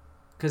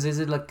 Because is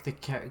it like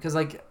because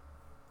like.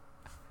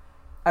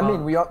 I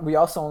mean, we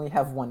also only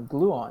have 1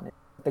 gluon.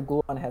 The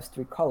gluon has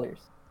 3 colors,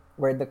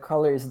 where the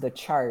color is the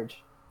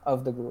charge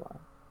of the gluon.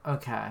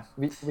 Okay.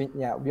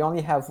 We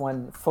only have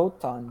 1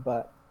 photon,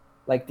 but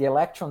like the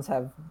electrons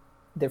have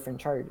different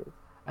charges.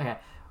 Okay.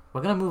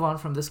 we're gonna move on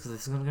from this because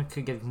this is gonna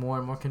get more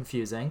and more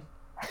confusing.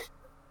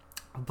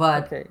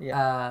 But Okay,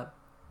 yeah.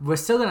 We're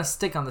still gonna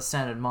stick on the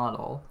standard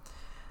model.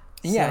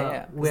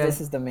 Yeah. 'Cause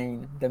this is the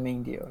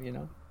main deal, you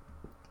know.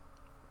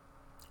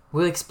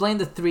 We'll explain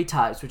the three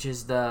types, which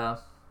is the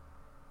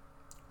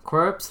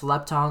quirks,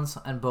 leptons,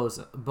 and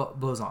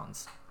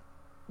bosons.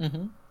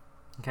 Mm-hmm.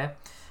 Okay.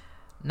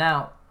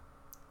 Now,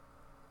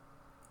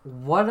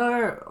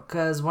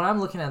 because when I'm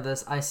looking at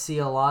this, I see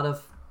a lot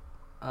of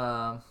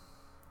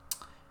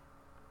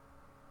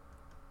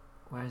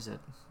where is it?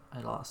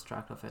 I lost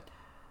track of it.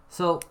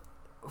 So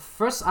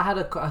first, I had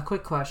a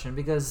quick question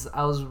because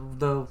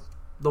the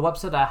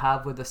website I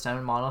have with the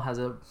standard model has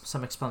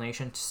some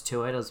explanations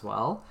to it as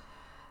well,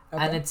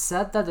 and it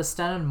said that the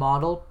standard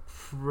model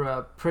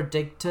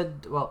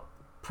predicted the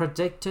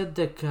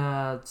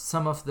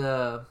some of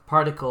the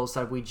particles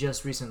that we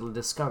just recently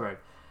discovered.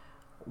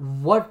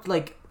 What,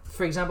 like,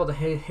 for example, the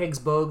Higgs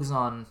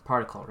boson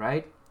particle,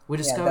 right? We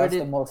discovered that's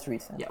the most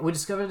recent. Yeah, we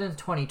discovered it in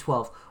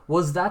 2012.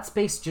 Was that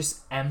space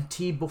just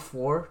empty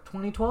before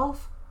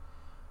 2012?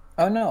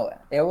 Oh no,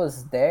 it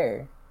was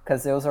there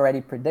because it was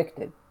already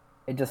predicted.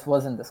 It just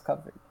wasn't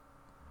discovered.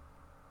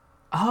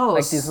 Oh,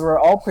 like these were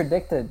all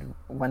predicted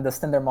when the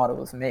standard model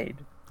was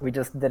made. We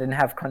just didn't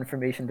have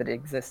confirmation that it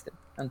existed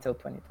until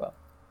 2012.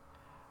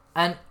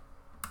 And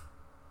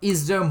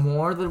is there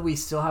more that we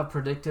still have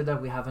predicted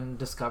that we haven't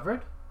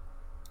discovered?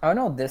 Oh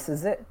no, this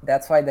is it.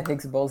 That's why the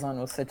Higgs boson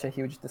was such a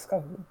huge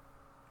discovery.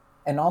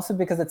 And also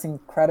because it's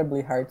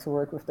incredibly hard to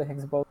work with the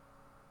Higgs boson.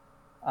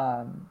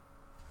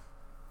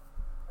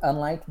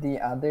 Unlike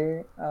the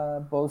other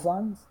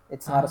bosons,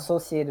 it's not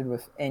associated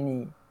with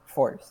any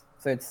force.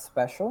 So it's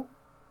special.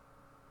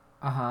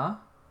 Uh-huh.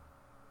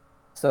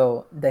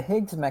 So the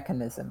Higgs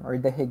mechanism or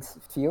the Higgs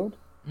field,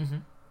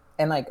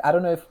 and like I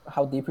don't know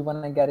how deep we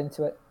want to get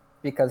into it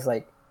because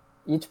like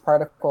each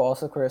particle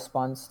also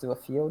corresponds to a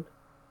field,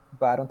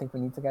 but I don't think we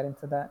need to get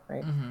into that,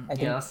 right? I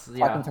think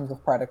talk in terms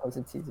of particles,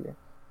 it's easier.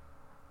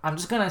 I'm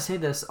just gonna say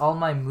this: all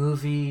my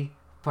movie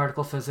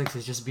particle physics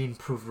is just being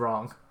proved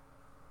wrong.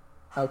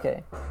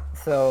 Okay,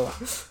 so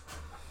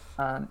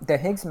the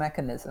Higgs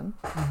mechanism,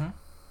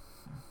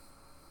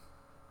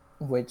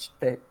 which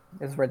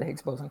is where the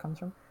Higgs boson comes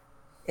from,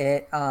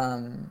 it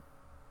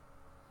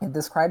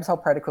describes how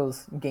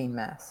particles gain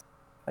mass,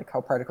 like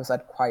how particles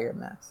acquire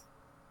mass.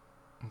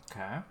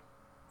 Okay.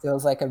 So it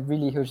was like a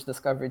really huge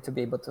discovery to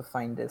be able to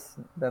find this,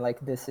 that like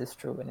this is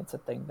true and it's a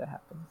thing that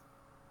happens.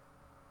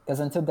 Because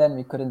until then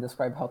we couldn't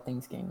describe how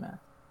things gain mass.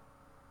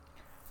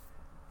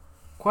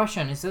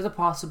 Question: is there the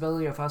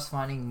possibility of us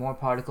finding more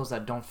particles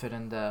that don't fit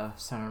in the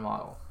standard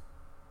model?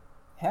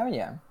 Hell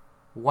yeah.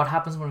 What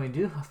happens when we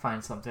do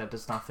find something that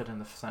does not fit in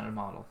the standard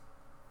model?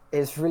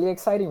 It's really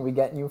exciting. We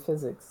get new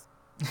physics.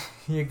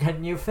 You get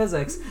new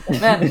physics.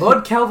 Man,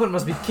 Lord Kelvin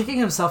must be kicking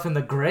himself in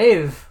the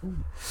grave.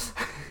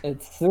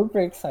 It's super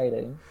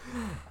exciting.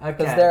 Okay.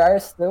 Because there are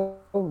still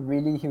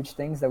really huge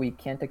things that we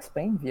can't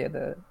explain via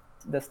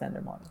the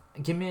standard model.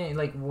 Give me,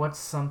 like, what's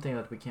something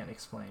that we can't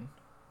explain?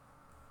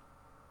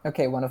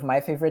 Okay, one of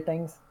my favorite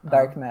things,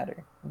 dark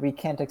matter. We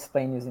can't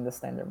explain using the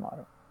standard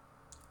model.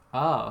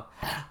 Oh.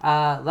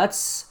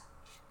 Let's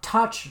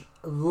touch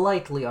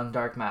lightly on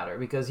dark matter,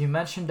 because you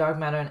mentioned dark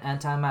matter and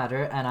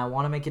antimatter, and I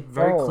want to make it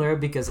very clear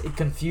because it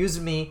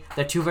confused me.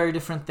 They're two very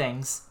different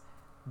things.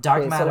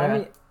 Dark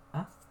matter...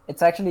 So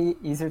it's actually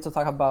easier to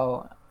talk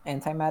about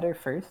antimatter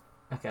first.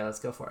 Okay, let's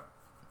go for it.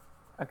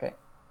 Okay.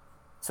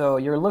 So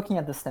you're looking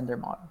at the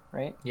standard model,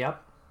 right?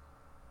 Yep.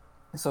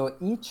 So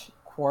each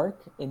quark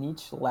and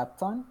each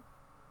lepton,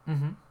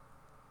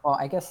 well,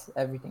 I guess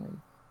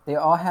everything, they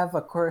all have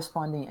a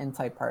corresponding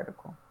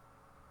antiparticle.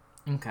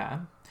 Okay.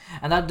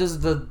 And that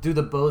do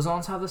the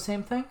bosons have the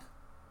same thing?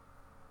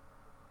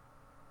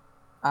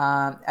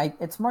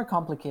 It's more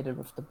complicated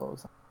with the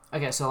boson.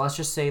 Okay, so let's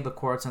just say the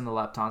quarks and the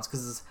leptons,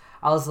 because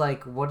I was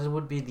like, what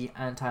would be the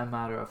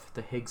antimatter of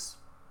the Higgs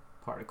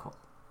particle?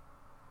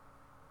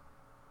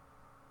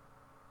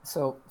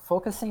 So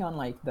focusing on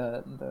like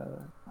the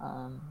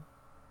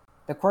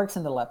quarks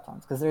and the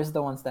leptons, because there's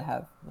the ones that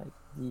have like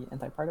the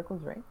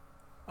antiparticles, right?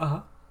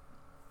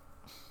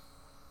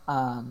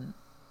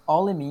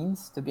 All it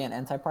means to be an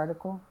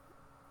antiparticle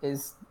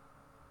is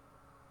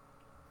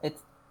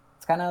it's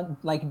kind of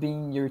like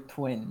being your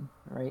twin,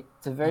 right?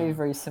 It's very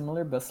very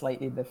similar but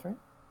slightly different.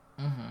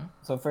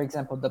 So for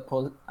example, the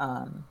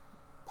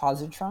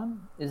positron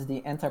is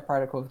the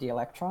antiparticle of the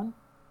electron,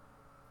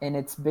 and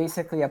it's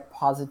basically a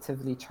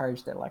positively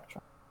charged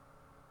electron.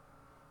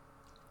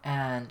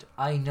 And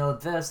I know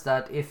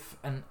that if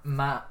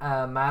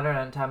matter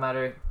and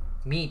antimatter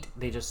meet,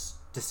 they just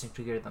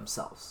disintegrate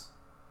themselves.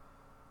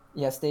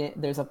 Yes,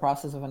 there's a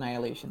process of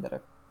annihilation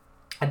that.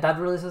 And that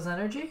releases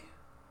energy?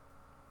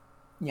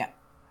 Yeah.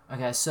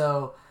 Okay,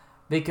 so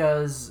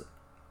because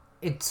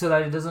so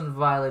that it doesn't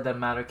violate that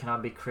matter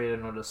cannot be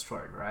created nor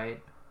destroyed,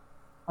 right?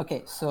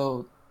 Okay,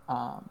 so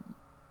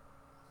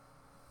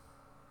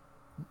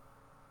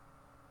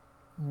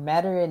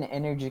matter and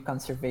energy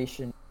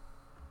conservation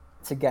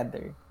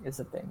together is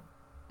a thing.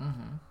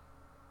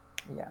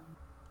 Yeah.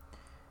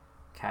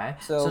 Okay.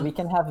 So we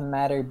can have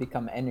matter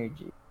become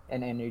energy,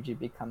 and energy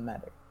become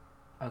matter.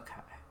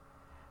 Okay.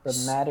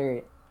 So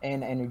matter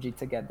and energy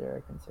together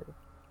are considered.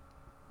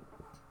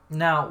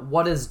 Now,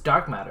 what is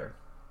dark matter?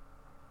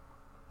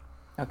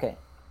 Okay.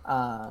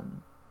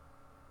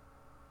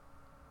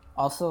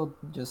 Also,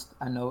 just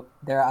a note,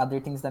 there are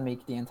other things that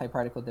make the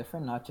antiparticle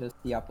different, not just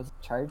the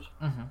opposite charge.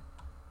 Mm-hmm.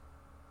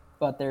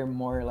 But they're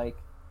more like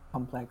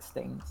complex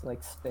things,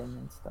 like spin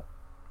and stuff.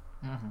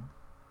 Mm-hmm.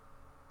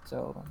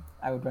 So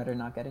I would rather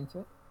not get into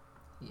it.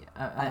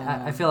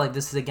 Yeah, I feel like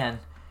this is, again,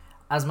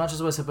 as much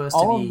as we're supposed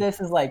to be... All of this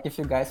is like, if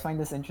you guys find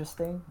this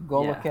interesting,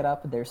 go look it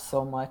up. There's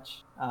so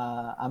much.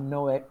 I'm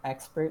no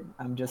expert.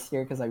 I'm just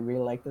here because I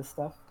really like this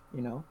stuff,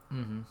 you know?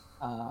 Mm-hmm.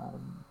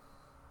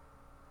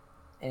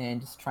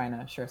 And just trying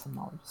to share some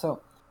knowledge.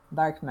 So,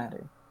 dark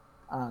matter.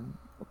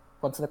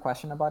 What's the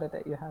question about it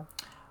that you have?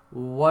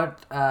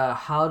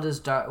 How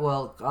does dark...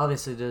 Well,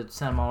 obviously the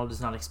Standard Model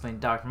does not explain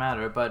dark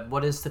matter, but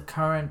what is the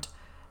current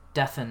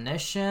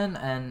definition,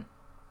 and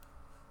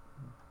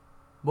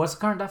what's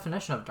the current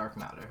definition of dark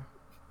matter?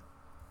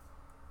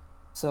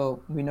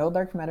 So we know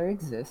dark matter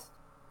exists.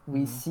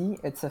 We see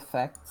its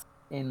effects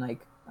in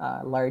like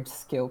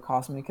large-scale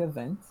cosmic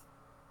events,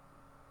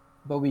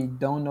 but we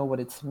don't know what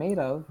it's made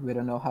of. We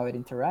don't know how it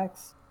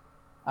interacts.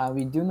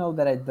 We do know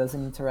that it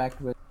doesn't interact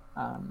with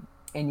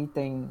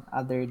anything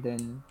other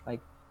than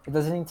like it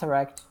doesn't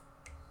interact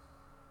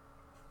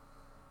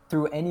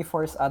through any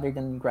force other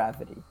than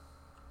gravity.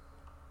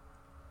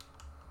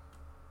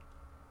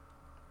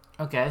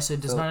 Okay, so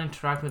it does not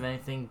interact with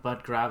anything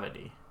but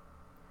gravity.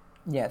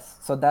 Yes,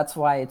 so that's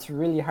why it's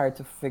really hard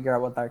to figure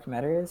out what dark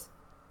matter is.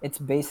 It's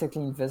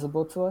basically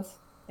invisible to us,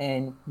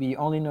 and we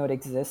only know it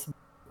exists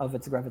of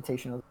its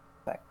gravitational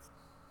effects.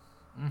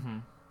 Mm-hmm.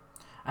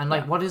 And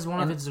like, what is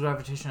one of its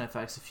gravitational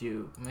effects, if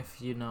you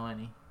know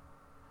any?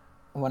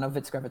 One of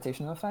its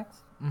gravitational effects?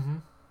 Mm-hmm.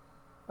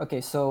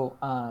 Okay, so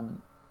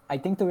I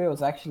think the way it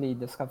was actually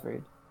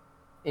discovered,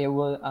 it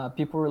was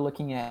people were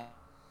looking at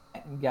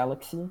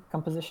galaxy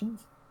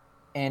compositions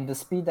and the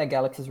speed that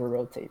galaxies were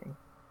rotating,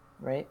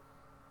 right?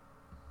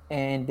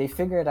 And they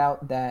figured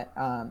out that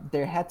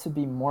there had to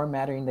be more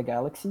matter in the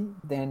galaxy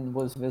than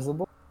was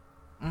visible,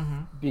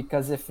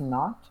 because if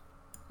not,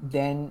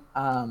 then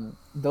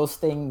those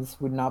things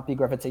would not be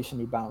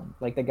gravitationally bound.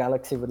 Like the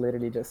galaxy would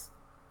literally just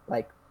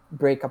like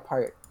break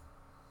apart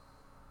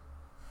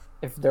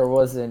if there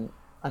wasn't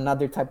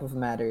another type of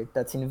matter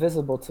that's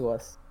invisible to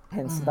us,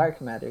 hence dark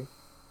matter,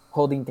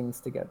 holding things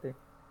together.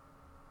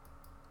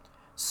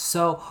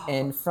 So,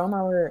 and from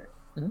our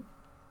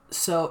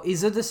so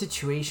is it the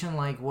situation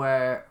like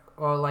where,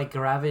 or like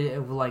gravity,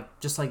 like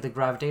just like the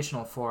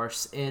gravitational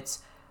force,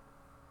 it's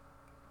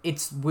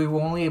we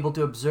were only able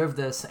to observe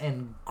this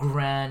in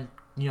grand,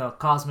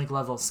 cosmic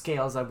level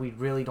scales, that we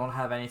really don't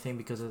have anything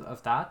because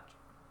of that?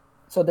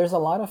 So there's a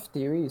lot of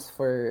theories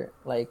for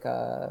like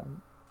a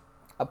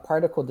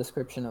particle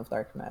description of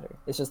dark matter.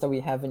 It's just that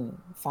we haven't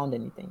found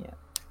anything yet.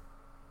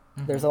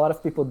 There's a lot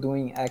of people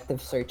doing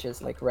active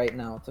searches like right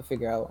now to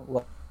figure out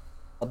what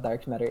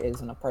dark matter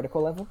is on a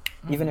particle level,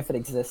 even if it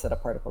exists at a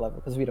particle level,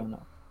 because we don't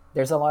know.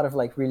 There's a lot of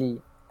like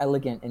really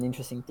elegant and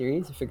interesting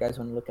theories if you guys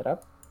want to look it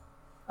up.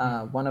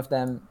 One of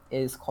them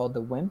is called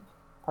the WIMP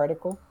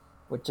particle,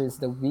 which is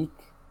the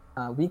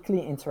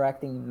weakly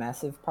interacting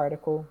massive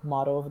particle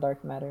model of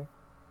dark matter.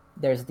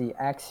 There's the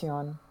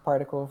axion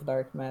particle of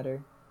dark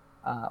matter.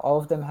 All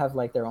of them have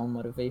like their own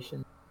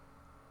motivation,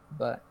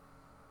 but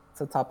it's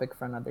a topic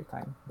for another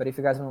time. But if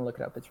you guys want to look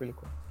it up, it's really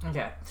cool.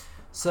 Okay,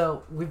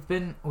 so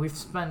we've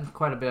spent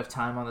quite a bit of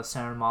time on the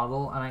Standard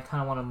Model, and I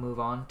kind of want to move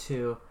on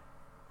to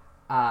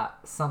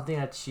something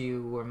that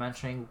you were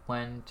mentioning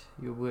when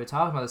we were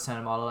talking about the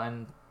Standard Model,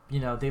 and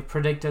they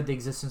predicted the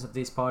existence of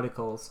these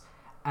particles,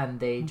 and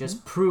they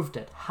just proved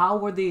it. How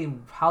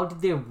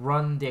did they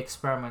run the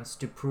experiments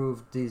to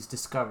prove these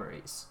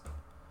discoveries?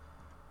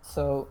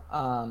 So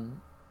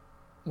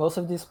most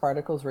of these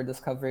particles were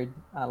discovered,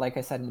 like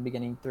I said in the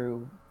beginning,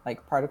 through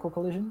like particle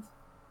collisions.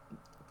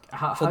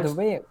 How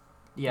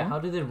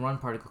do they run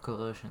particle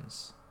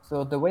collisions?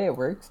 So the way it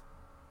works,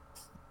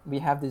 we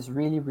have these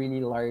really,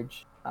 really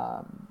large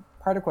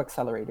particle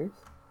accelerators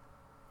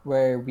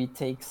where we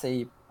take,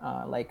 say,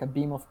 like a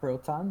beam of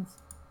protons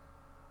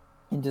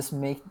and just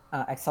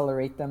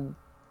accelerate them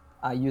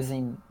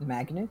using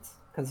magnets,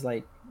 because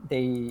like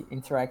they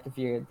interact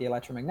via the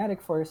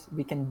electromagnetic force.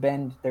 We can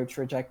bend their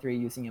trajectory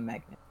using a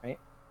magnet, right?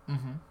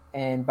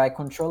 And by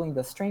controlling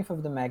the strength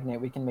of the magnet,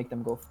 we can make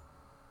them go.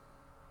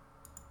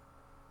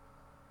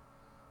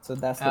 So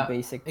that's the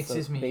basic.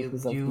 Excuse me,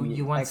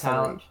 you went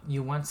silent.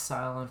 You went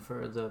silent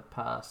for the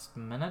past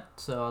minute.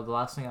 So the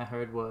last thing I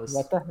heard was,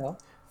 what the hell?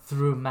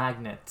 Through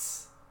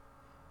magnets.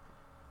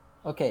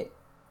 Okay,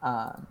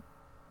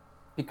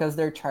 because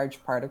they're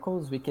charged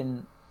particles, we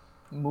can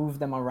move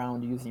them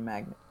around using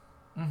magnets.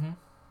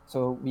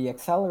 So we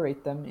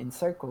accelerate them in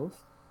circles,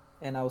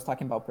 and I was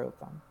talking about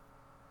protons.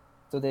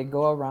 So they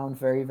go around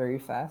very, very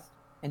fast,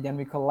 and then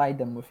we collide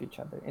them with each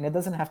other. And it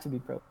doesn't have to be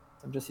protons.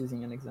 I'm just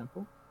using an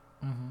example.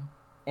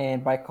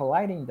 And by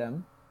colliding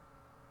them,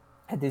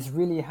 at these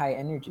really high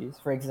energies.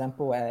 For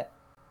example, at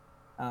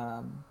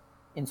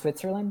in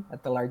Switzerland,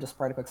 at the largest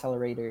particle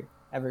accelerator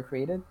ever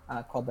created,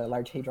 called the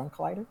Large Hadron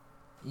Collider.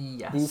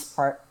 Yes. These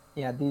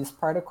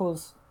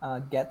particles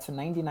get to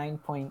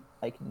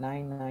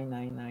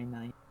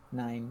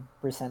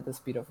 99.99999% the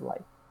speed of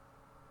light,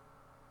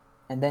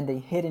 and then they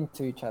hit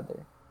into each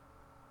other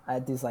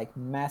at these like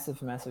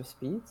massive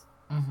speeds,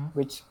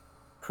 which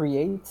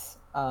creates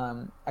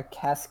a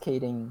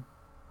cascading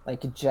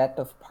like jet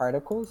of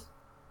particles,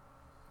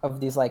 of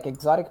these like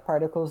exotic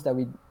particles that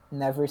we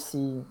never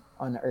see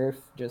on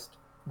Earth just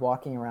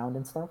walking around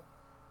and stuff.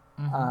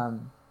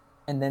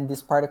 And then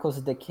these particles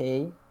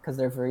decay because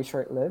they're very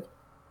short-lived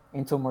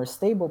into more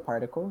stable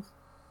particles.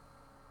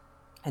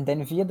 And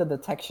then via the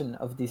detection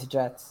of these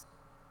jets,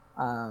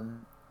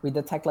 we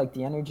detect like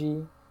the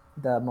energy,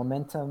 the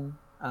momentum.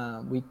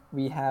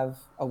 We have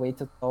a way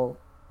to tell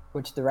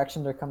which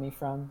direction they're coming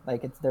from.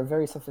 Like they're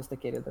very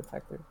sophisticated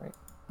detectors, right?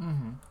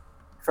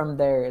 From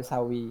there is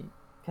how we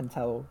can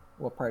tell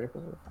what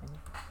particles we're finding.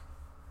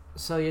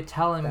 So you're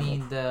telling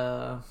me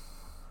the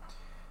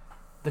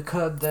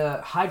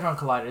Hadron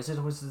Collider,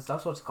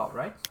 that's what it's called,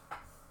 right?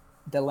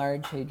 The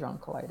Large Hadron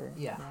Collider.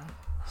 Yeah.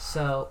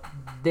 So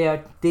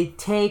they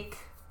take.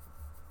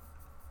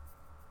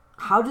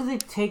 How do they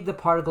take the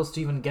particles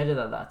to even get it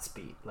at that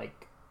speed?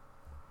 Like,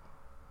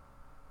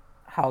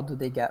 how do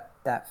they get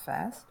that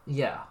fast?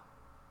 Yeah.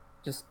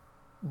 Just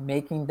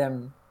making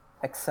them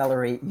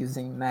accelerate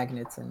using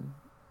magnets and.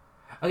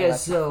 Okay,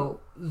 so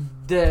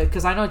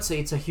because I know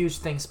it's a huge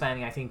thing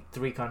spanning, I think,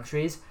 3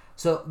 countries.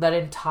 So that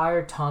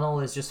entire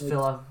tunnel is just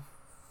filled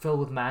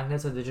with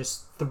magnets, and they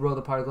just throw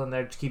the particle in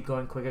there to keep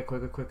going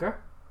quicker.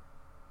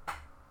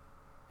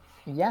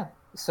 Yeah.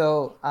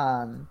 So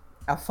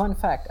a fun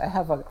fact. I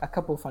have a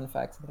couple fun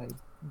facts that I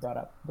brought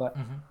up, but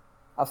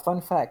a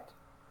fun fact.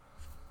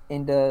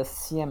 In the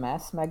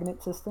CMS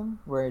magnet system,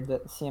 where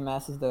the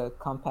CMS is the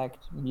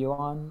compact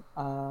muon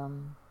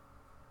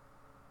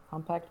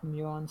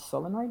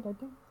solenoid, I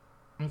think.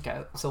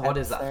 Okay, so what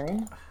is that?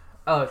 CERN.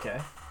 Oh,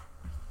 okay.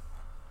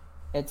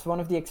 It's one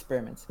of the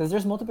experiments, because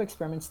there's multiple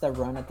experiments that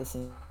run at the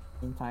same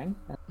time.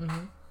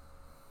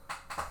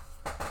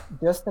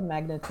 Just the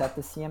magnets at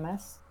the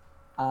CMS,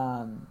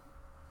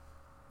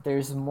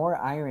 there's more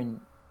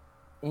iron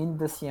in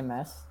the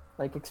CMS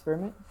like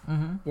experiment.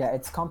 Yeah,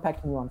 it's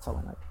compact muon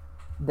solenoid.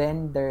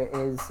 Then there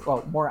is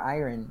more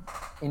iron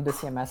in the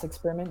CMS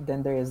experiment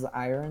than there is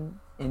iron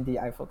in the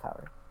Eiffel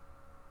Tower.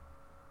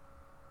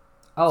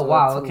 Oh, so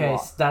wow, okay.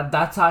 So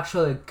that's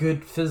actually a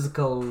good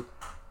physical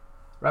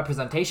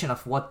representation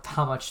of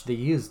how much they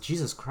use.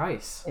 Jesus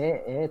Christ.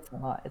 It's a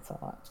lot. It's a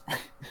lot.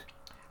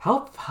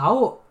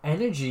 How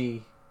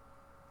energy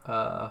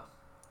I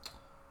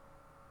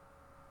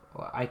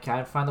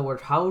can't find the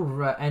word. How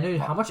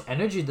much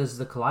energy does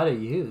the collider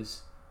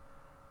use?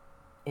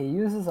 It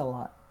uses a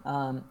lot.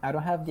 I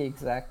don't have the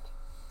exact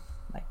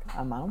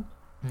amount,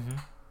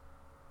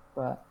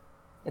 but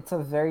it's a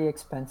very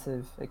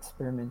expensive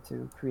experiment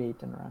to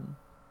create and run.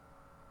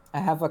 I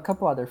have a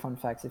couple other fun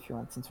facts if you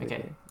want, since we're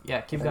here.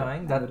 Yeah, keep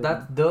going.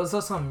 Those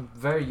are some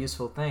very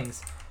useful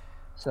things.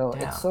 So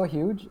it's so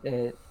huge.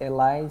 It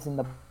lies in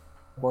the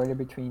border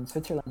between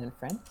Switzerland and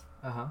France,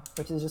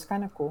 which is just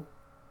kind of cool.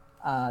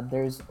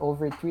 There's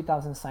over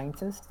 3,000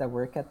 scientists that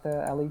work at the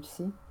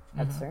LHC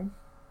at CERN,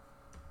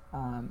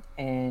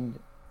 and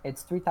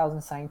it's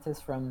 3,000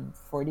 scientists from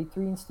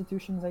 43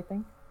 institutions, I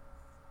think,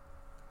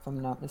 if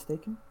I'm not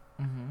mistaken.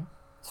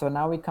 So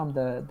now we come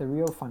the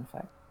real fun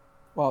fact.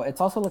 Well,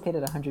 it's also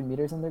located 100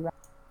 meters underground,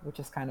 which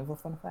is kind of a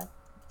fun fact.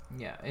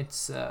 Yeah,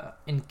 it's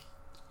and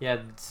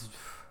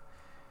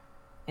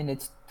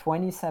it's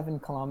 27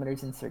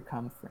 kilometers in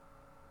circumference.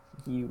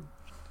 Huge.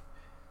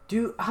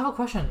 I have a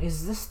question.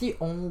 Is this the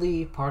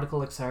only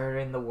particle accelerator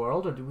in the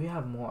world, or do we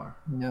have more?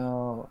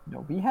 No,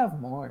 we have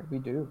more. We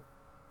do.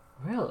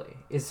 Really?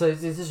 Is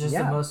this just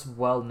the most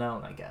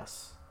well-known, I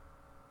guess?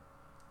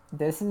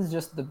 This is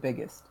just the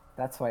biggest.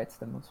 That's why it's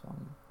the most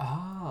well-known.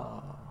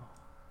 Oh.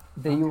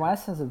 The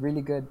U.S. has a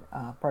really good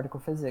particle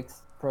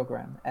physics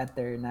program at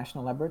their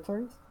national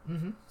laboratories.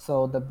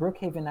 So the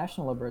Brookhaven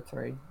National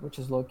Laboratory, which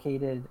is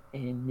located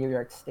in New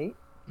York State,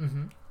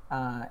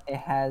 it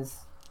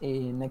has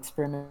an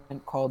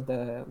experiment called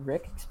the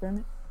RIC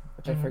experiment,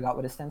 which I forgot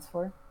what it stands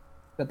for.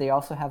 But they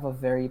also have a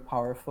very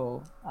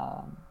powerful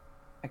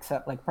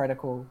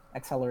particle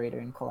accelerator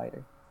and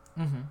collider.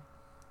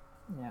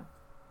 Yeah.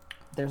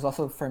 There's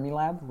also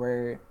Fermilab,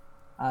 where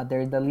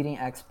they're the leading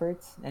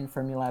experts, and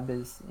Fermilab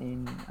is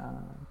in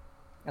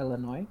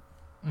Illinois.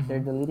 They're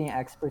the leading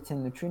experts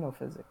in neutrino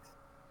physics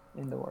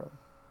in the world.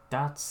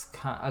 That's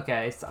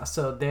okay.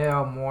 So there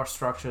are more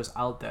structures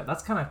out there.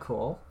 That's kind of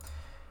cool.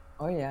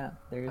 Oh yeah.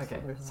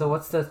 So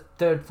what's the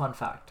third fun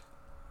fact?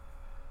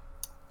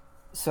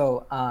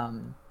 So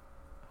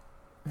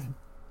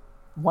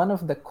one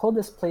of the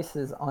coldest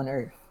places on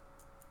Earth,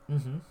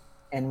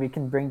 and we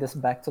can bring this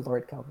back to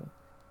Lord Kelvin,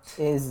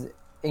 is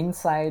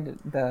inside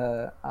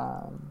the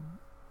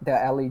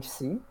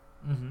LHC,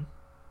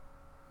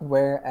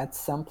 where at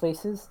some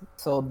places,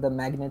 so the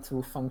magnets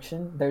will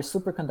function. They're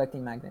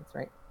superconducting magnets,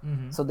 right?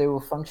 so they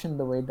will function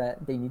the way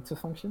that they need to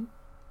function.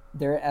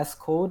 They're as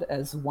cold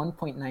as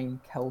 1.9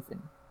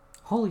 Kelvin.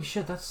 Holy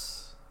shit,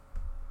 that's...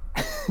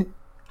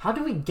 How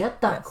do we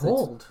get that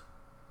cold?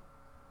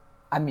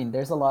 I mean,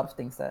 there's a lot of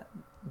things that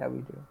we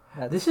do.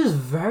 This is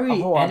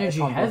very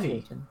energy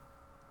heavy.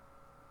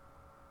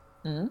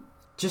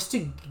 Just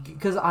to,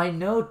 because I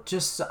know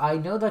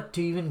that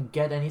to even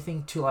get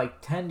anything to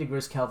like 10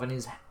 degrees Kelvin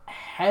is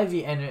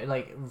heavy and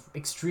like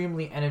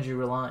extremely energy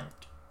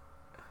reliant.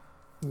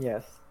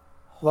 Yes.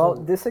 Well,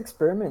 this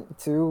experiment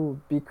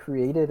to be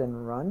created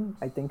and run,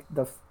 I think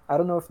I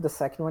don't know if the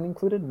second one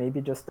included,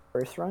 maybe just the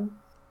first run.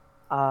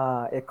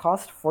 It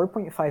cost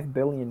 $4.5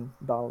 billion.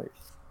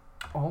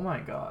 Oh my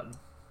god!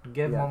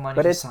 Give more money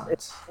but to science.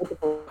 It's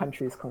multiple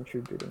countries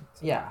contributing.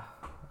 So. Yeah.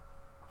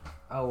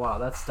 Oh wow,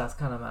 that's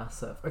kind of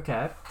massive.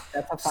 Okay.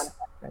 That's a fun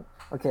fact, right?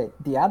 Okay,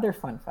 the other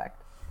fun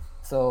fact.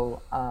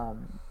 So,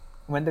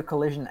 when the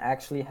collision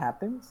actually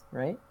happens,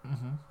 right?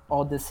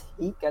 All this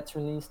heat gets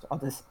released, all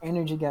this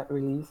energy gets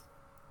released,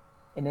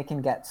 and it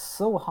can get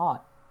so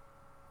hot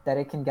that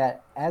it can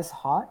get as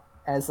hot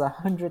as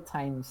 100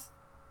 times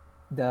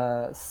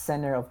the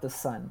center of the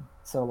sun.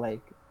 So,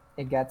 like,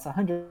 it gets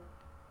 100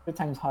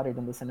 times hotter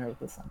than the center of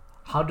the sun.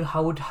 How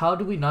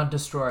do we not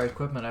destroy our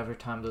equipment every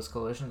time those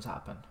collisions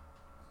happen?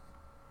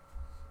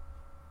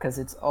 Because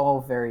it's all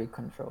very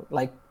controlled.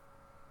 Like,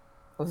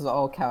 it was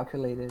all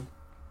calculated,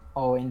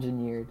 all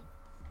engineered.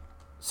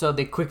 So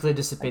they quickly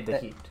dissipate the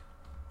heat.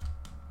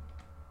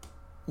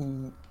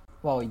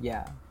 Well,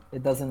 yeah.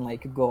 It doesn't,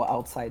 like, go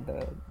outside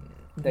the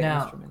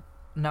instrument.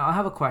 Now, I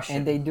have a question.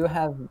 And they do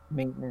have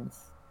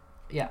maintenance.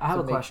 Yeah, I have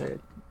a question. Sure.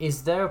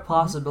 Is there a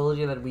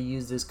possibility that we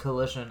use this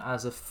collision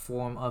as a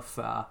form of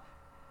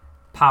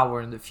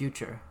power in the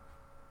future?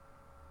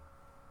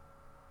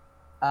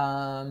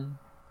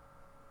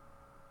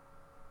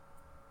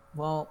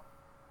 Well,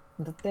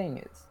 the thing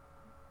is,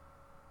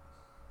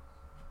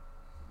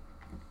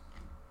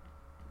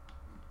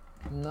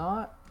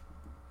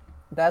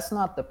 that's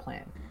not the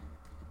plan.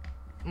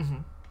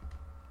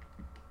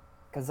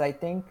 Because I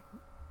think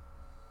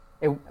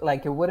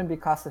it wouldn't be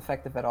cost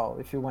effective at all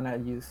if you want to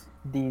use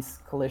these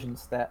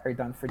collisions that are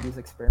done for these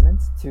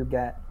experiments to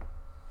get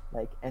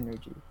like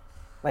energy.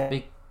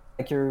 Like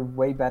you're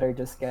way better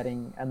just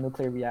getting a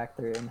nuclear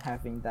reactor and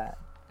having that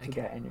to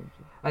get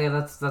energy. Okay,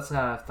 that's what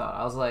I thought.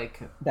 I was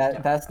like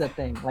that's the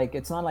thing. Like,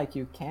 it's not like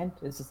you can't.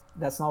 It's just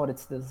that's not what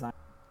it's designed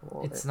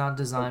for. It's not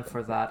designed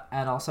for that.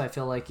 And also I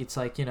feel like it's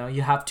like, you know,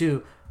 you have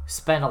to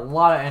spend a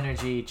lot of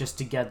energy just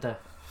to get the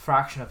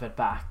fraction of it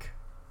back.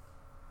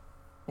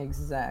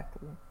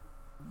 Exactly.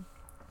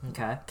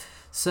 Okay.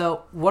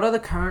 So what are the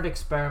current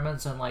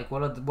experiments and like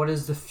what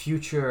is the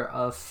future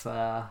of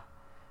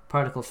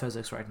particle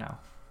physics right now?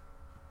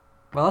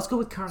 Well, let's go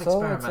with current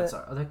experiments.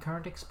 Are there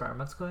current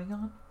experiments going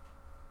on?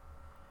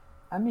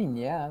 I mean,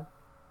 yeah.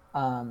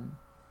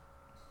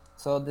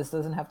 So this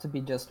doesn't have to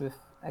be just with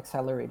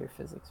accelerator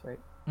physics, right?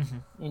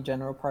 In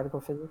general particle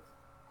physics.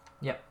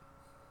 Yep.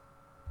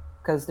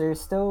 Because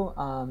there's still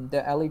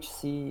the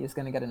LHC is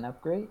gonna get an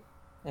upgrade,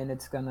 and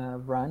it's gonna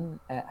run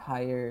at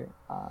higher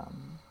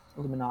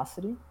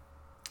luminosity.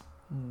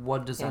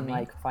 What does that mean? In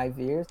like 5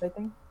 years, I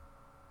think.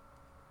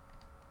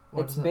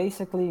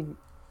 Basically,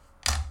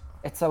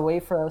 it's a way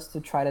for us to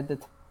try to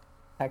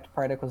detect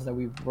particles that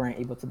we weren't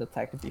able to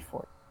detect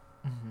before.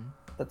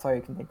 That's all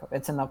you can think of.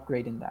 It's an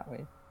upgrade in that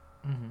way.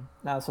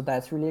 Now, so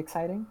that's really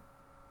exciting.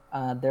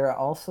 There are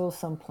also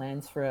some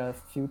plans for a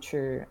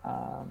future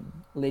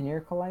linear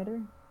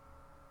collider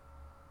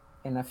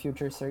in a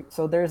future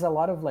so there's a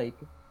lot of like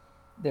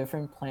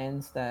different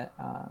plans that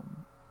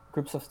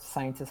groups of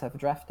scientists have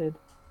drafted,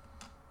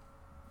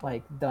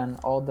 like done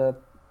all the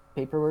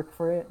paperwork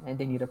for it, and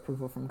they need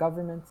approval from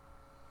governments.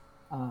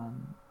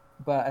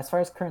 But as far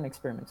as current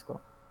experiments go,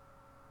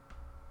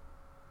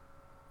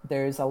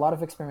 there's a lot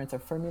of experiments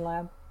at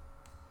Fermilab.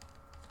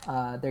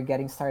 They're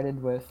getting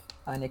started with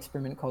an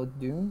experiment called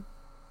DUNE,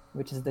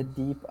 which is the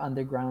Deep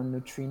Underground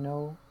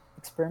Neutrino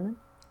experiment.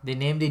 They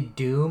named it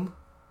Doom?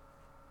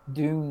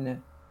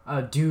 Dune.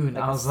 Oh, Dune.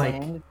 Like I was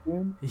like...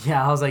 Dune?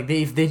 Yeah, I was like,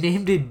 they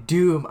named it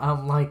Doom.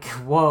 I'm like,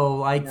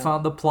 whoa, I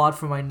found the plot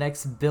for my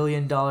next $1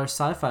 billion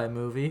sci-fi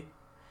movie.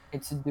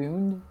 It's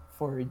Dune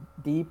for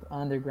Deep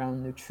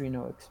Underground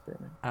Neutrino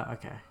experiment. Oh,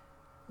 okay.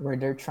 Where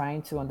they're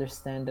trying to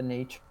understand the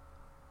nature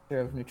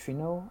of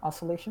neutrino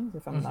oscillations,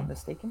 if I'm not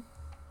mistaken.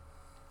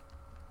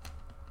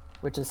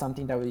 Which is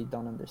something that we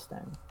don't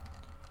understand.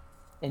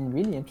 And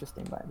really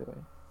interesting, by the way.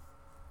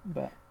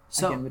 But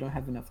again, we don't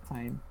have enough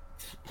time.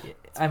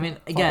 I mean,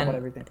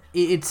 again,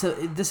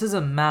 this is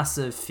a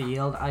massive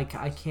field. I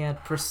can't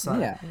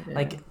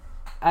like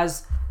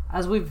as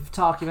we've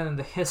talked even in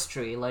the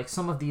history, like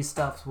some of these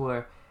stuff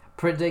were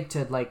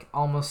predicted like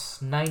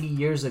almost 90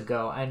 years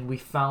ago, and we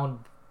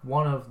found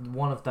one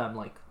of them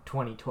like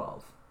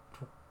 2012.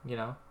 You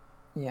know?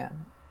 Yeah.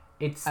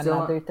 It's still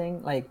another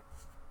thing like.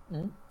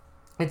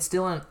 It's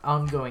still an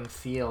ongoing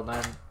field,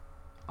 and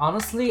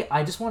honestly,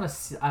 I just want to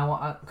see.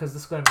 Because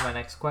this is going to be my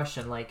next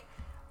question. Like,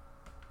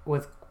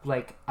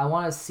 I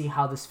want to see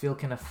how this field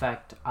can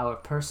affect our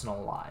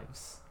personal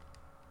lives.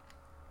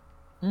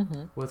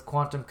 with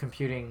quantum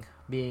computing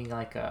being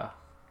like a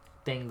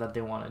thing that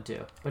they want to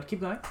do. But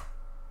keep going.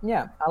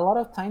 Yeah, a lot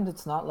of times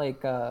it's not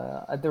like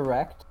a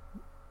direct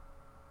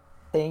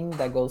thing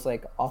that goes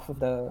like off of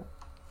the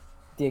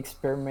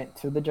experiment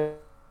to the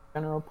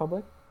general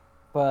public,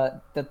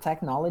 but the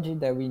technology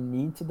that we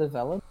need to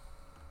develop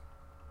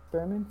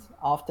experiments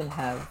often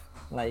have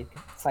like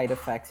side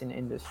effects in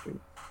industry.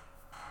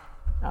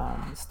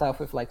 Stuff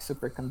with like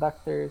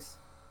superconductors,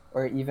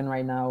 or even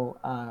right now,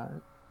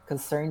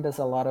 because CERN does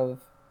a lot of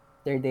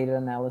their data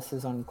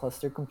analysis on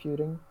cluster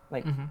computing,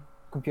 like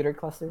computer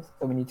clusters.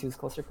 So we need to use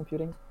cluster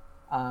computing.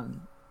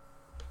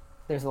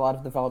 There's a lot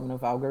of development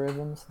of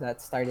algorithms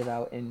that started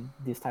out in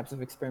these types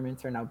of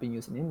experiments are now being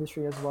used in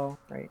industry as well,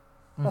 right?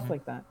 Stuff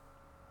like that.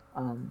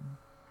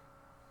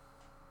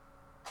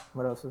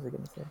 What else was I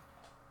going to say?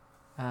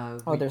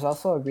 There's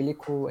also a really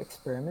cool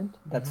experiment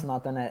that's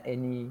not done at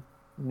any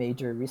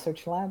major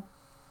research lab.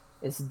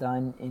 It's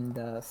done in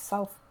the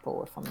South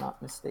Pole, if I'm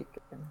not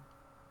mistaken.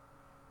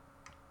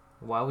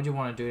 Why would you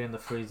want to do it in the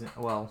freezing?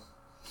 Well,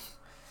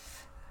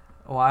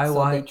 why?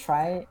 Why? They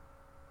try.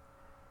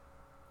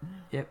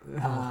 Yep.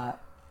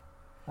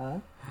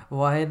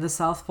 Why in the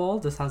South Pole?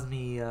 This has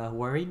me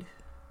worried.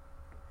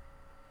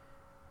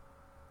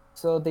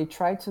 So they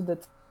try to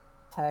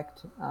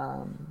detect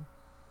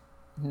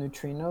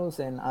neutrinos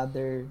and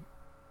other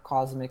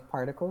cosmic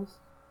particles,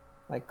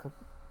 like,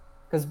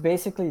 because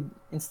basically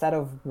instead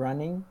of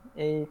running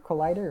a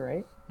collider,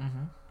 right?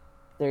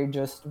 They're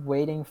just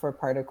waiting for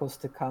particles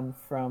to come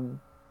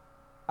from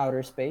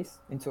outer space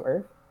into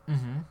Earth.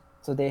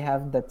 So they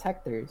have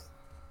detectors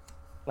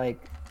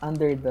like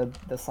under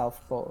the South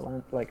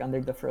Pole, like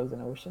under the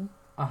frozen ocean.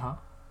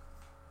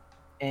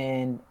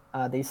 And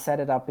they set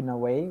it up in a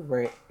way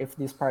where if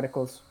these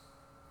particles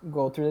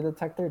go through the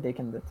detector, they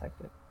can detect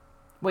it.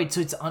 Wait,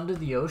 so it's under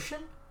the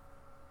ocean?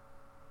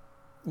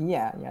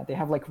 Yeah. They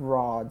have like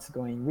rods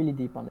going really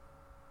deep on it.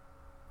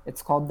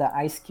 It's called the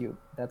ice cube.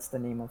 That's the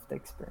name of the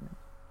experiment.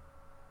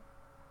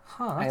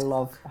 I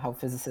love how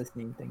physicists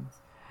name things.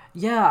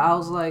 Yeah, I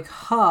was like,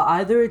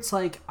 either it's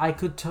like I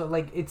could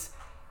like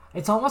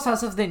it's almost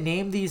as if they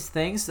name these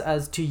things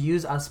as to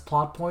use as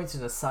plot points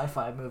in a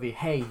sci-fi movie.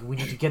 Hey, we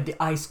need to get the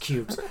ice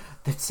cubes.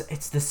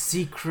 It's the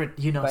secret,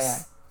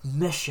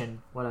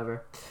 mission,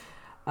 whatever.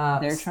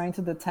 They're trying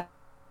to detect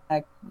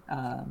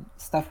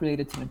stuff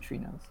related to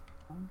neutrinos.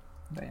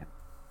 But yeah.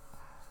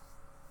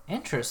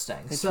 Interesting.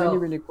 It's really,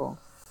 really cool.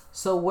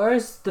 So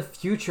where's the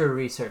future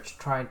research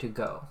trying to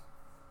go?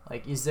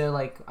 Like, is there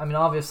like, I mean,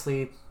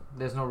 obviously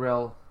there's no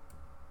real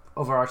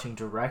overarching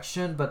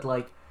direction, but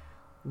like,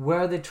 where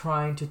are they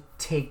trying to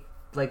take,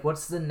 like,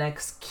 what's the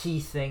next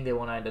key thing they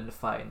want to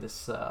identify in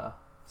this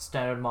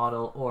standard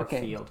model or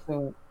field?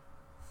 So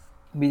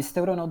we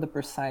still don't know the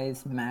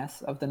precise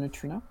mass of the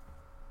neutrino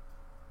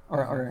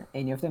or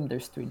any of them.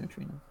 There's 3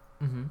 neutrinos.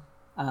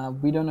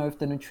 We don't know if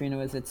the neutrino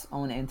is its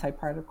own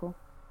antiparticle,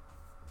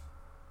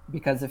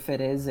 because if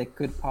it is, it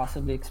could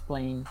possibly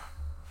explain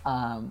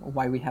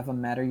why we have a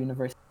matter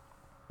universe.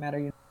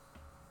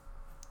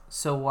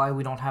 So why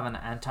we don't have an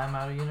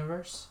antimatter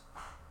universe?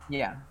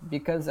 Yeah,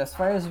 because as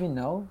far as we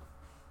know,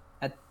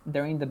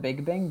 during the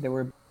Big Bang, they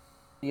were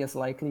as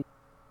likely,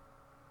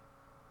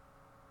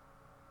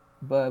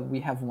 but we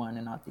have one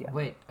and not the other.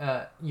 Wait,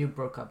 you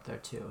broke up there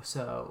too.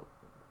 So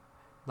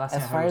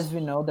as far as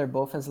we know, they're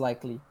both as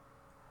likely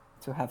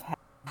to have happened,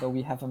 but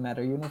we have a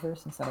matter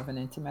universe instead of an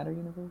antimatter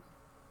universe.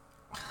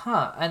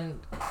 And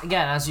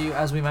again,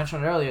 as we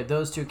mentioned earlier,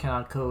 those two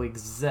cannot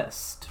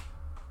coexist.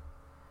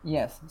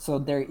 Yes, so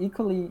they're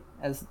equally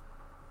as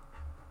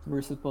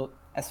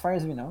as far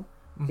as we know,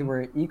 they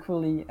were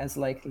equally as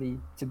likely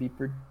to be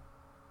produced.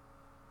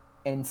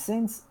 And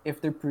since if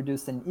they're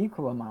produced in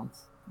equal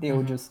amounts, they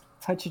will just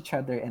touch each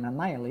other and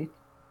annihilate,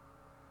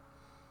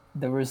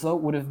 the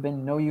result would have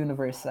been no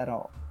universe at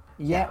all.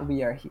 Yet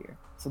we are here.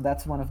 So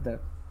that's one of the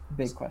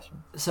big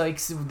questions. So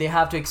they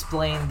have to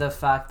explain the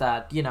fact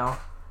that,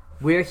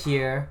 we're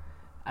here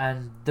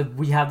and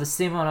we have the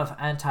same amount of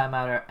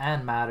antimatter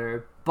and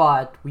matter,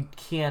 but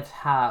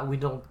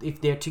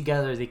if they're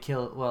together,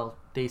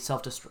 they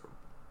self-destruct.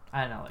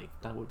 I don't know, like,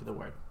 that would be the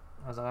word.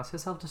 I was going to say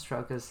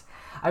self-destruct because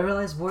I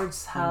realize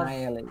words have...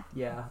 Annihilate.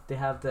 Yeah, they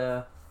have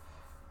the...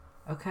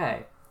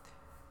 Okay.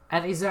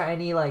 And is there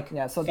any,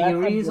 so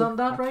theories on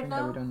that right now?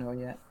 That we don't know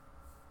yet.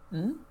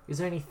 Is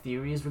there any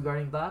theories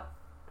regarding that?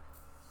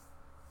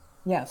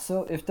 Yeah,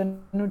 so if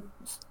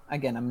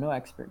again, I'm no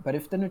expert, but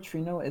if the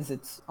neutrino is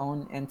its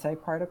own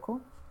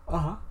antiparticle,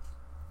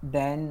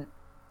 then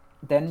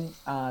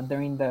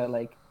during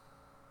the,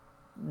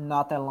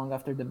 not that long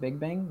after the Big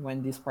Bang,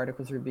 when these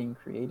particles were being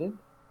created,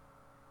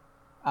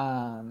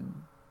 an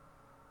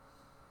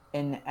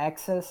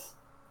excess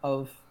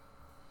of,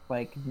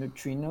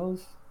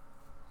 neutrinos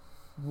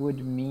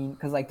would mean,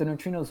 because, the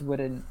neutrinos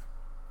wouldn't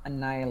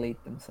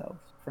annihilate themselves,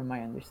 from my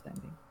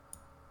understanding.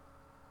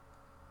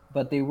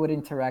 But they would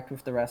interact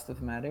with the rest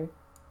of matter,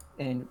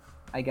 and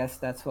I guess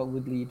that's what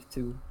would lead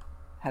to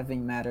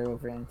having matter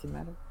over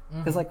antimatter.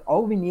 Because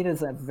all we need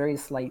is a very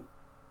slight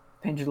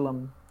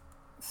pendulum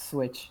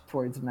switch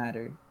towards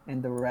matter,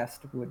 and the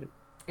rest would.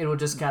 It would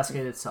just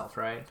cascade itself,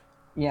 right?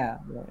 Yeah.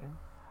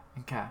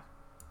 Okay,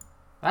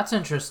 that's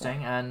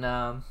interesting, and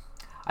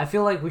I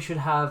feel like we should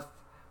have.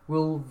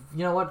 We'll,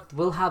 you know what?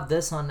 We'll have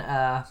this on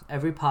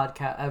every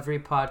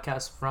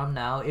podcast from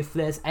now. If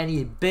there's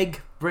any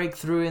big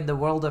breakthrough in the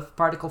world of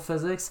particle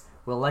physics,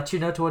 we'll let you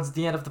know towards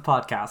the end of the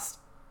podcast.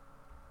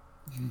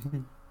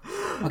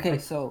 Okay,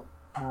 so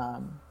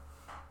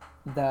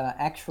the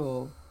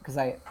actual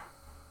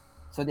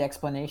so the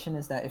explanation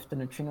is that if the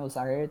neutrinos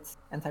are its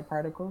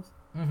antiparticles,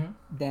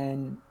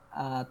 then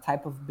a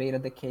type of beta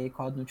decay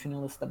called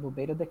neutrinoless double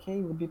beta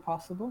decay would be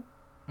possible,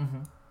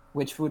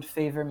 which would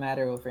favor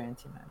matter over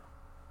antimatter.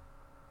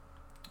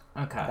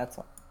 Okay. That's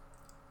all.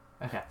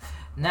 Okay.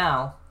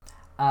 Now,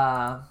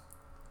 I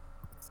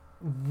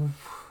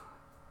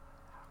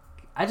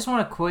just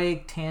want a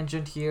quick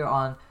tangent here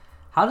on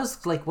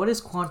what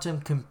is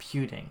quantum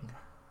computing?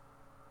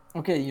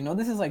 Okay,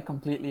 this is like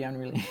completely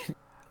unrelated. It's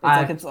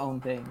like its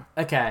own thing.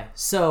 Okay,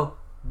 so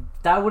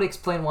that would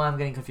explain why I'm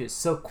getting confused.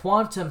 So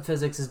quantum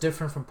physics is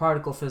different from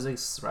particle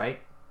physics,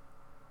 right?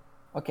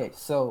 Okay,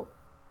 so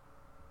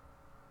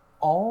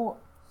all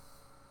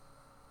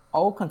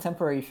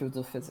contemporary fields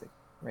of physics,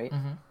 right?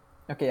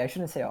 Okay, I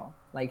shouldn't say all.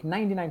 Like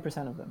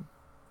 99% of them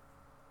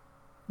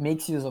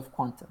makes use of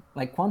quantum.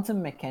 Like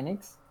quantum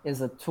mechanics is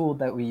a tool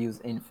that we use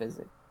in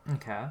physics.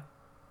 Okay.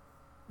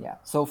 Yeah.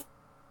 So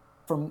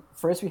from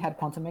first we had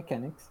quantum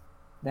mechanics,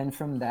 then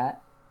from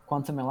that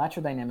quantum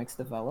electrodynamics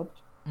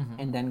developed,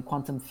 and then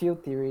quantum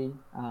field theory,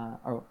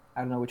 or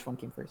I don't know which one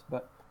came first,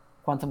 but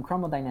quantum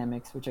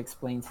chromodynamics, which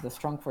explains the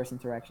strong force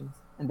interactions,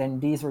 and then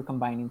these were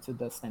combined into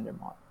the standard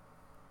model.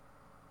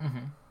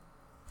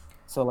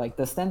 So like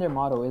the standard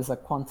model is a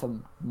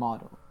quantum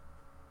model,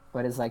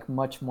 but it's like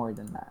much more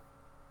than that.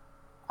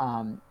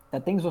 The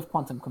things with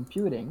quantum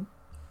computing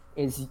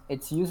is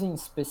it's using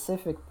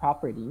specific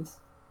properties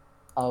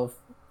of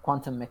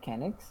quantum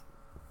mechanics,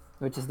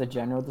 which is the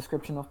general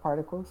description of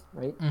particles,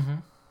 right?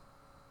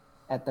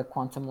 At the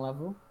quantum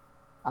level,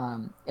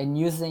 and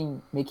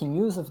making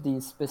use of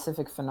these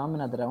specific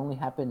phenomena that don't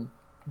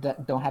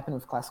happen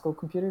with classical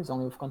computers,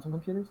 only with quantum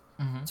computers,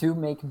 to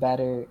make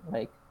better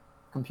like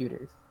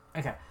computers.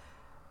 Okay.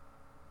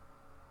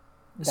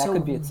 That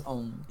could be its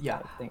own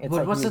thing. It's But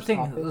like what's the thing?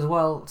 topic.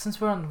 Well, since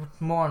we're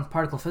more on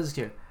particle physics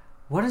here,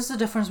 what is the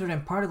difference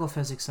between particle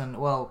physics and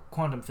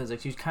quantum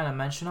physics? You kind of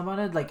mentioned about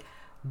it. Like,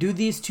 do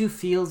these two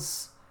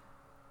fields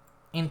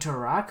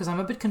interact? Because I'm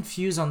a bit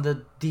confused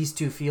on these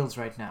two fields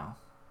right now.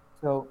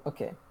 So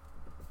okay.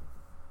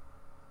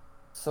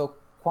 So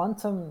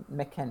quantum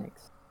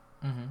mechanics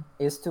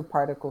is to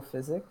particle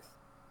physics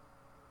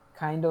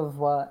kind of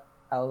what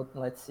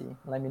let's see.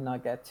 Let me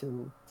not get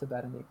too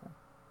bad on the example.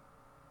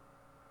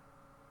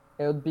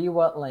 It would be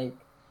what like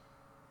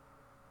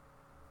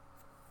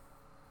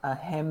a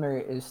hammer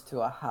is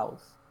to a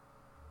house.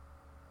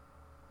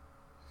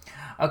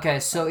 Okay,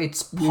 so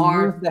it's You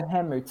use the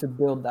hammer to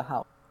build the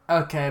house.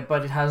 Okay,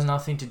 but it has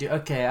nothing to do.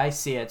 Okay, I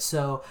see it.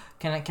 So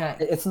can I?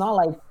 It's not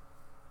like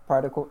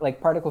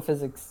particle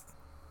physics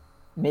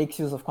makes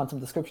use of quantum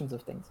descriptions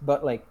of things,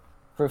 but like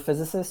for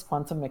physicists,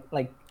 quantum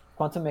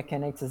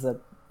mechanics is a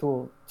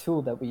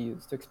tool that we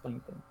use to explain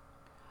things.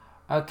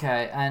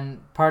 Okay, and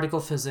particle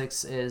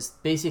physics is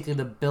basically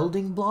the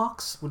building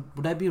blocks.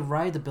 Would I be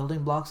right? The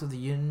building blocks of the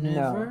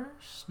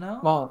universe? No?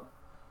 Well,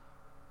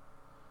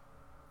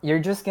 you're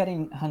just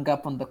getting hung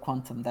up on the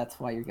quantum. That's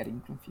why you're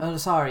getting confused. Oh,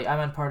 sorry. I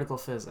meant particle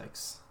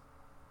physics.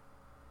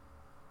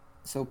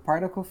 So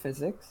particle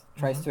physics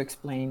tries to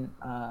explain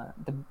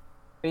the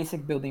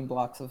basic building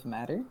blocks of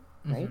matter,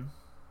 right?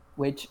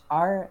 Which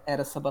are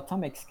at a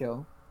subatomic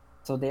scale,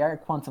 so they are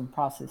quantum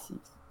processes.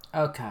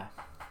 Okay.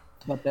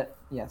 But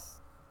yes.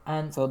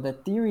 And so the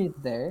theory is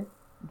there.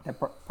 The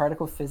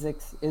particle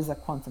physics is a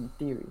quantum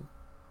theory.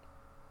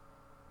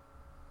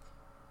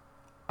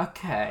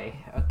 Okay.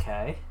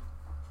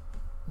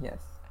 Yes.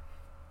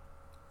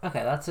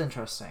 Okay, that's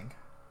interesting.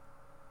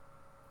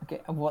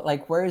 Okay,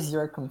 where is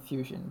your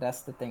confusion?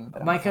 That's the thing.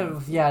 My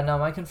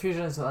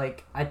confusion is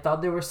like I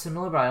thought they were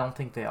similar, but I don't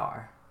think they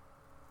are.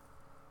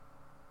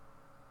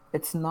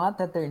 It's not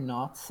that they're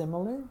not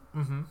similar.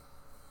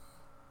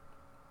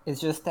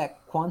 It's just that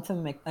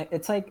quantum.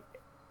 It's like,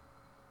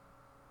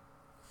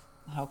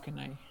 how can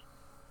I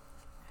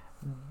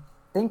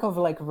think of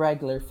like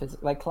regular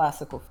physics, like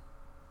classical?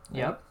 Right?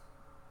 Yep.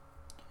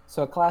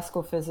 So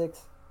classical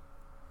physics,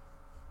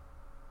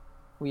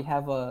 we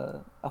have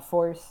a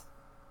force,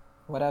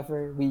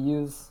 whatever we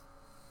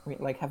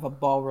like have a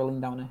ball rolling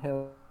down a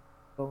hill.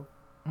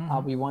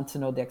 We want to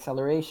know the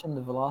acceleration,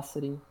 the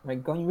velocity,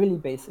 right? Going really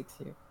basics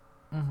here.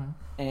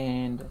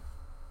 And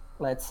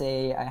let's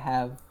say I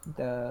have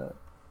the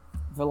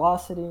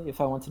velocity. If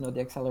I want to know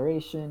the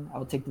acceleration,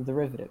 I'll take the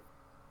derivative.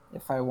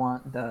 If I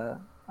want the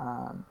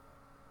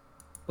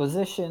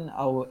position,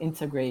 I will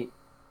integrate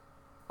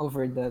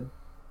over the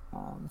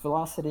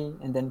velocity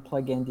and then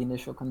plug in the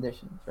initial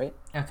conditions, right?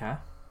 Okay.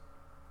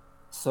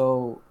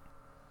 So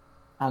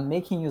I'm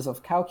making use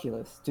of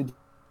calculus to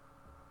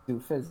do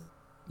physics.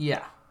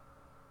 Yeah.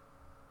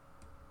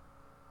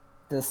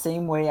 the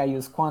same way I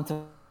use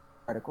quantum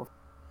particle.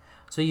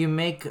 So you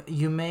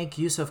make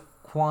use of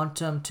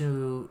quantum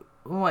to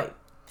wait.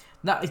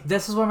 Now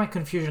this is where my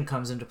confusion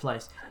comes into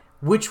place.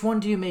 Which one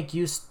do you make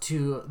use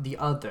to the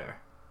other?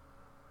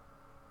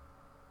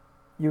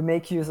 You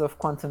make use of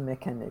quantum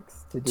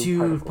mechanics to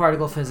do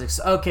particle physics.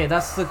 Okay,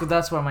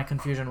 that's where my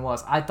confusion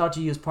was. I thought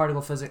you used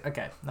particle physics.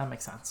 Okay, that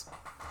makes sense.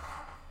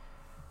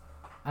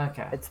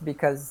 Okay. It's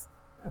because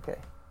okay.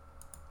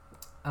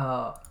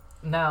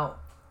 Now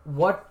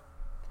what?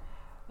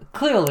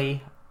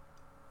 Clearly,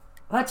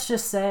 let's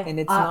just say, and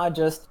it's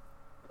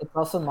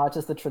also not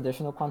just the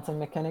traditional quantum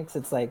mechanics.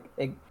 It's like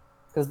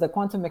because the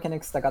quantum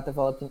mechanics that got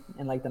developed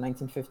in like the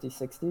 1950s,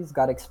 60s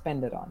got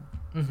expanded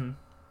on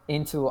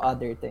into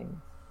other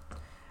things.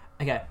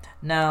 Okay,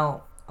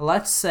 now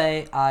let's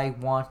say I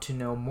want to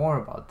know more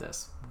about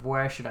this.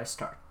 Where should I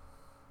start?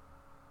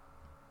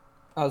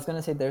 I was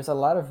gonna say there's a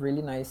lot of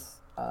really nice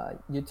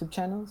YouTube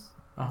channels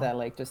that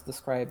like just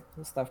describe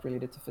stuff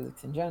related to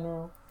physics in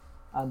general,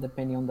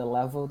 depending on the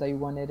level that you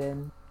want it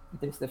in.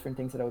 There's different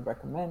things that I would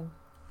recommend.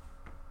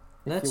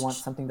 If you want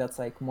something that's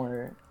like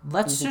more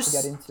easy to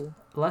get into.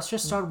 Let's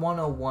just start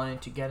 101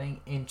 into getting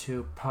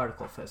into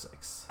particle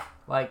physics.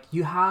 Like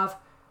you have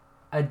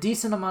a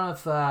decent amount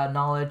of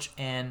knowledge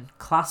in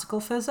classical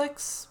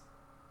physics,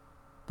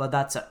 but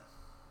that's it.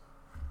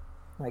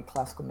 Like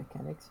classical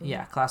mechanics?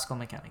 Yeah, classical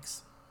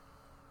mechanics.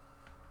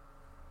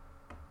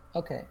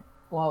 Okay,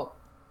 well,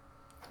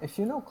 if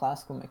you know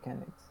classical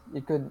mechanics,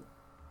 you could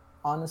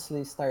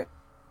honestly start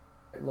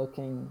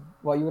looking.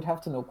 Well, you would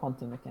have to know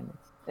quantum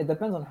mechanics. It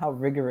depends on how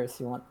rigorous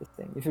you want this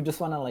thing. If you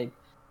just want to like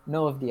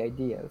know of the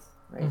ideas,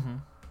 right?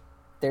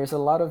 There's a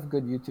lot of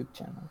good YouTube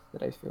channels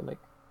that I feel like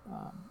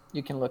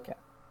you can look at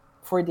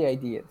for the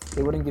ideas.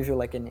 They wouldn't give you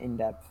like an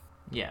in-depth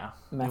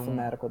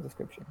mathematical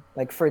description.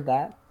 Like for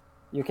that,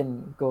 you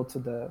can go to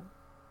the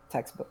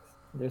textbooks.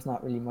 There's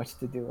not really much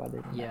to do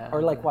other than that.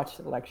 Or like watch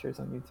lectures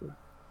on YouTube.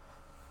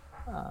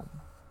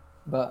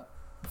 But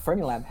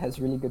Fermilab has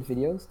really good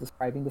videos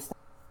describing the stuff.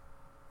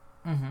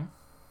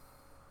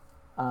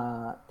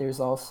 There's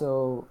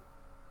also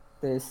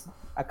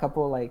a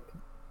couple like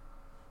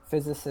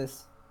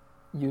physicist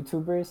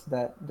YouTubers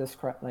that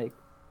describe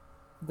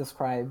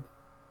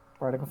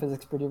particle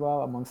physics pretty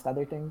well, amongst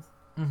other things.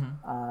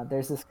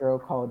 There's this girl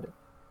called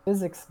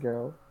Physics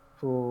Girl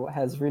who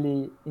has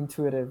really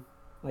intuitive,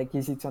 like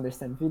easy to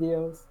understand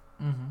videos,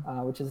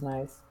 which is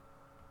nice.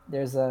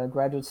 There's a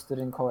graduate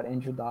student called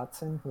Andrew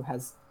Dotson who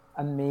has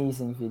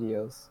amazing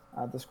videos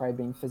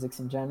describing physics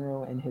in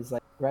general and his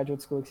like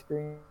graduate school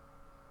experience.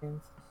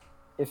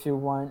 If you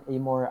want a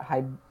more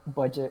high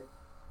budget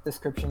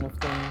description of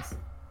things,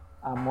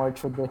 more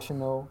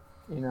traditional,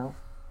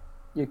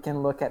 you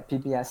can look at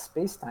PBS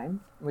Spacetime,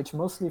 which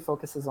mostly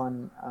focuses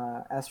on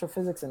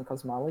astrophysics and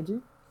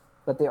cosmology,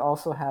 but they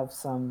also have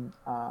some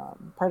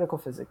particle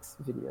physics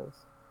videos,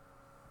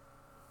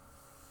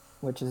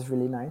 which is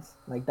really nice.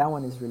 Like that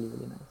one is really,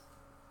 really nice.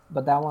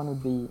 But that one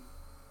would be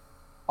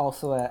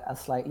also a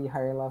slightly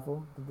higher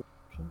level.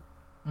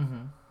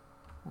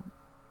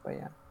 But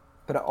yeah.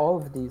 But all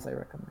of these I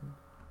recommend.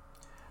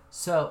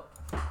 So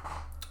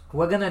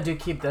we're gonna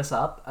keep this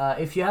up.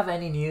 If you have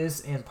any news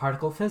in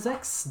particle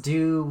physics,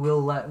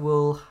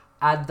 we'll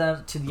add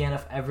them to the end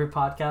of every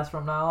podcast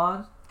from now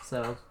on.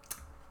 So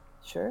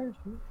sure.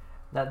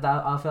 That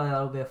I feel like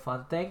that'll be a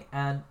fun thing.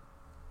 And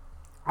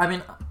I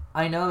mean,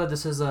 I know that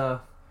this is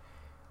a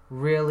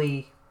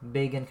really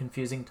big and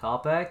confusing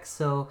topic.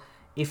 So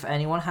if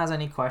anyone has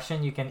any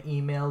question, you can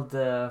email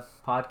the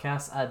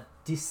podcast at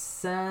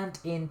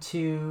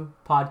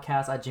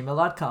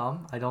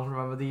descentintopodcast@gmail.com. I don't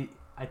remember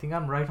I think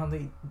I'm right on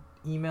the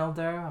email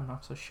there. I'm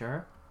not so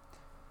sure.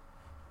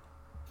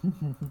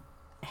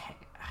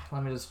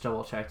 Let me just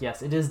double check.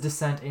 Yes, it is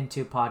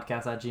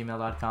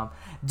descentintopodcast@gmail.com.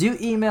 Do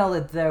email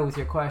it there with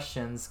your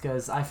questions,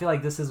 because I feel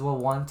like this is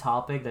one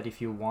topic that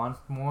if you want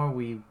more,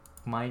 we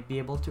might be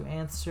able to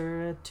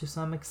answer it to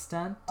some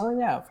extent. Oh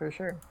yeah, for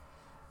sure.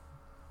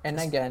 And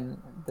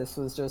again, this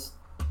was just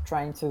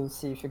trying to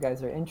see if you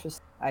guys are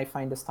interested. I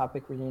find this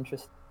topic really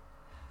interesting.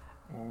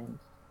 And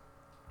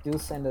do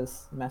send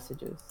us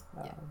messages.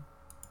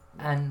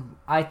 And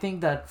I think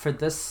that for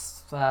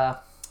this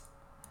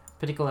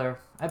particular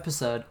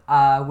episode,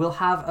 we'll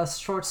have a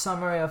short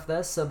summary of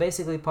this. So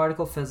basically,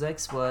 particle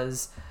physics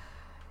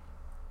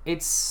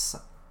it's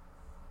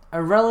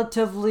a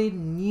relatively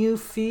new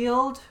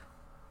field.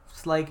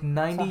 It's like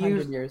 90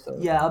 years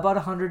old. Yeah, about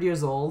 100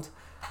 years old.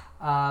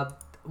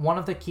 One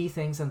of the key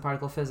things in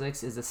particle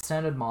physics is a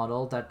standard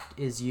model that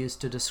is used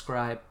to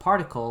describe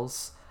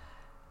particles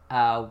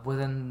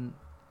within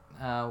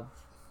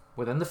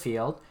the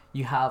field.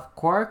 You have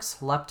quarks,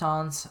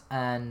 leptons,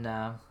 and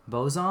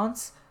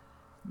bosons.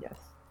 Yes.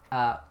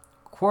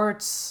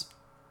 Quarks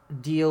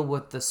deal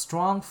with the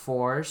strong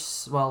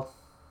force. Well,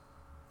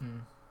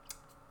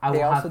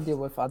 they also deal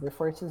with other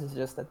forces. It's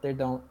just that they're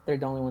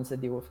the only ones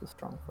that deal with the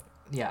strong force.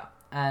 Yeah,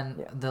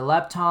 and the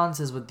leptons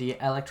is with the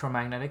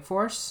electromagnetic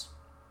force.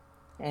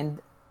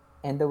 And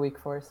the weak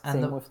force.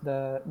 And same with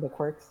the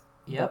quarks.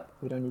 Yep. But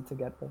we don't need to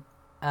get them.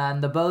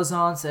 And the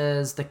bosons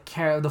is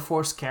the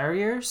force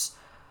carriers.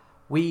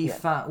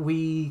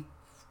 We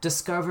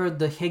discovered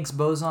the Higgs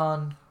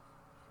boson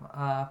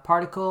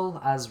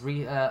particle as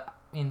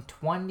in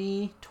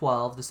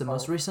 2012. This is the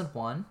most recent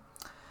one.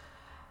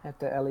 At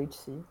the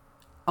LHC.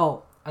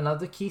 Oh,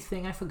 another key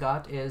thing I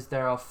forgot is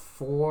there are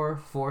 4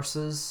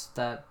 forces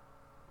that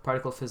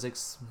particle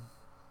physics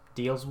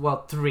deals.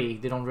 Well, 3.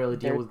 They don't really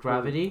deal with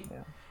gravity.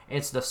 Yeah.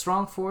 It's the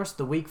strong force,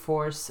 the weak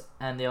force,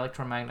 and the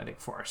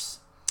electromagnetic force.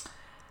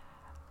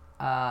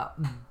 The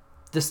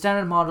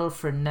standard model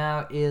for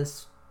now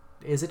is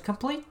it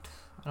complete?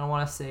 I don't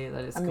want to say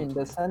that it's complete.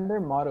 The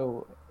standard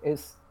model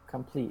is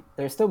complete.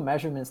 There's still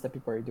measurements that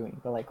people are doing,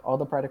 but like all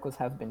the particles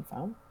have been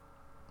found.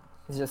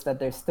 It's just that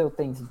there's still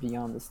things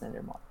beyond the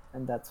standard model,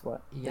 and that's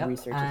what the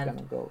research is going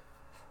to go.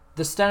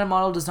 The standard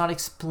model does not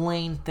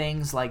explain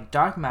things like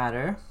dark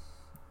matter,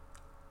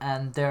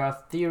 and there are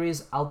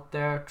theories out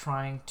there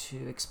trying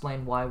to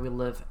explain why we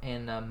live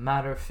in a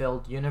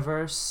matter-filled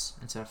universe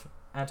instead of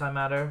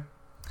antimatter.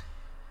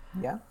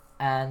 Yeah.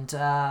 And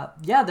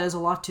there's a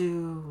lot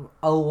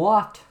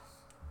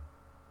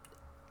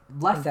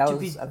left and that to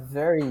was be. a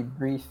very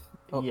brief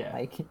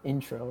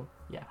intro.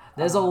 Yeah,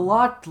 there's a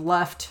lot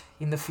left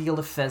in the field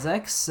of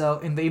physics. So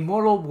in the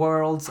immortal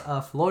worlds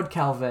of Lord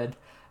Kelvin,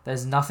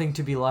 there's nothing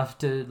to be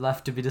left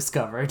to be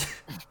discovered.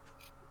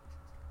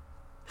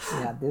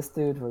 Yeah, this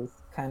dude was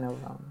kind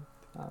of wrong.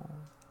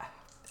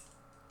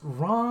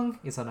 Wrong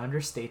is an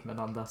understatement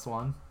on this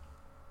one.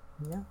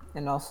 Yeah,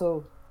 and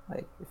also,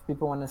 like, if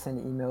people want to send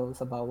emails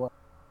about what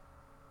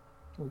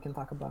we can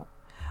talk about.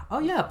 Oh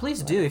yeah,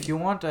 please do if you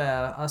want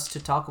us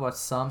to talk about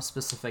some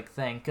specific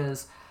thing,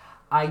 because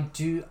I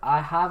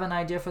have an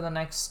idea for the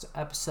next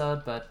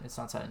episode, but it's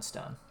not set in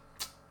stone.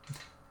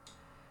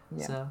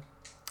 Yeah. So,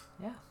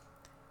 yeah.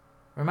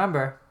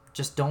 Remember,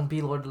 just don't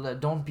be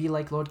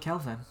like Lord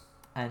Kelvin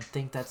and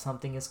think that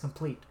something is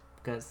complete,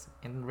 because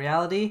in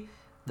reality,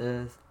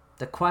 the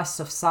quest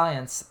of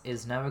science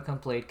is never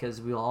complete,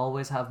 because we'll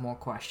always have more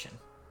questions.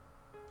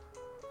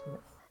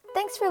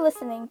 Thanks for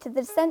listening to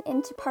the Descent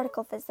into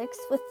Particle Physics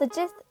with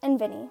Lijith and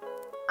Vinny.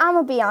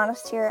 I'ma be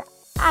honest here,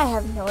 I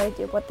have no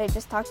idea what they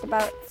just talked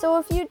about, so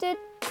if you did,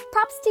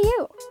 props to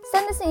you.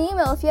 Send us an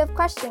email if you have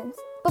questions,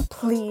 but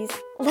please,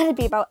 let it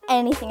be about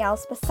anything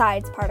else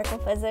besides particle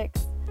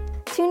physics.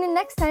 Tune in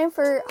next time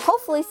for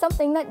hopefully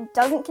something that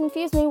doesn't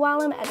confuse me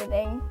while I'm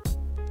editing.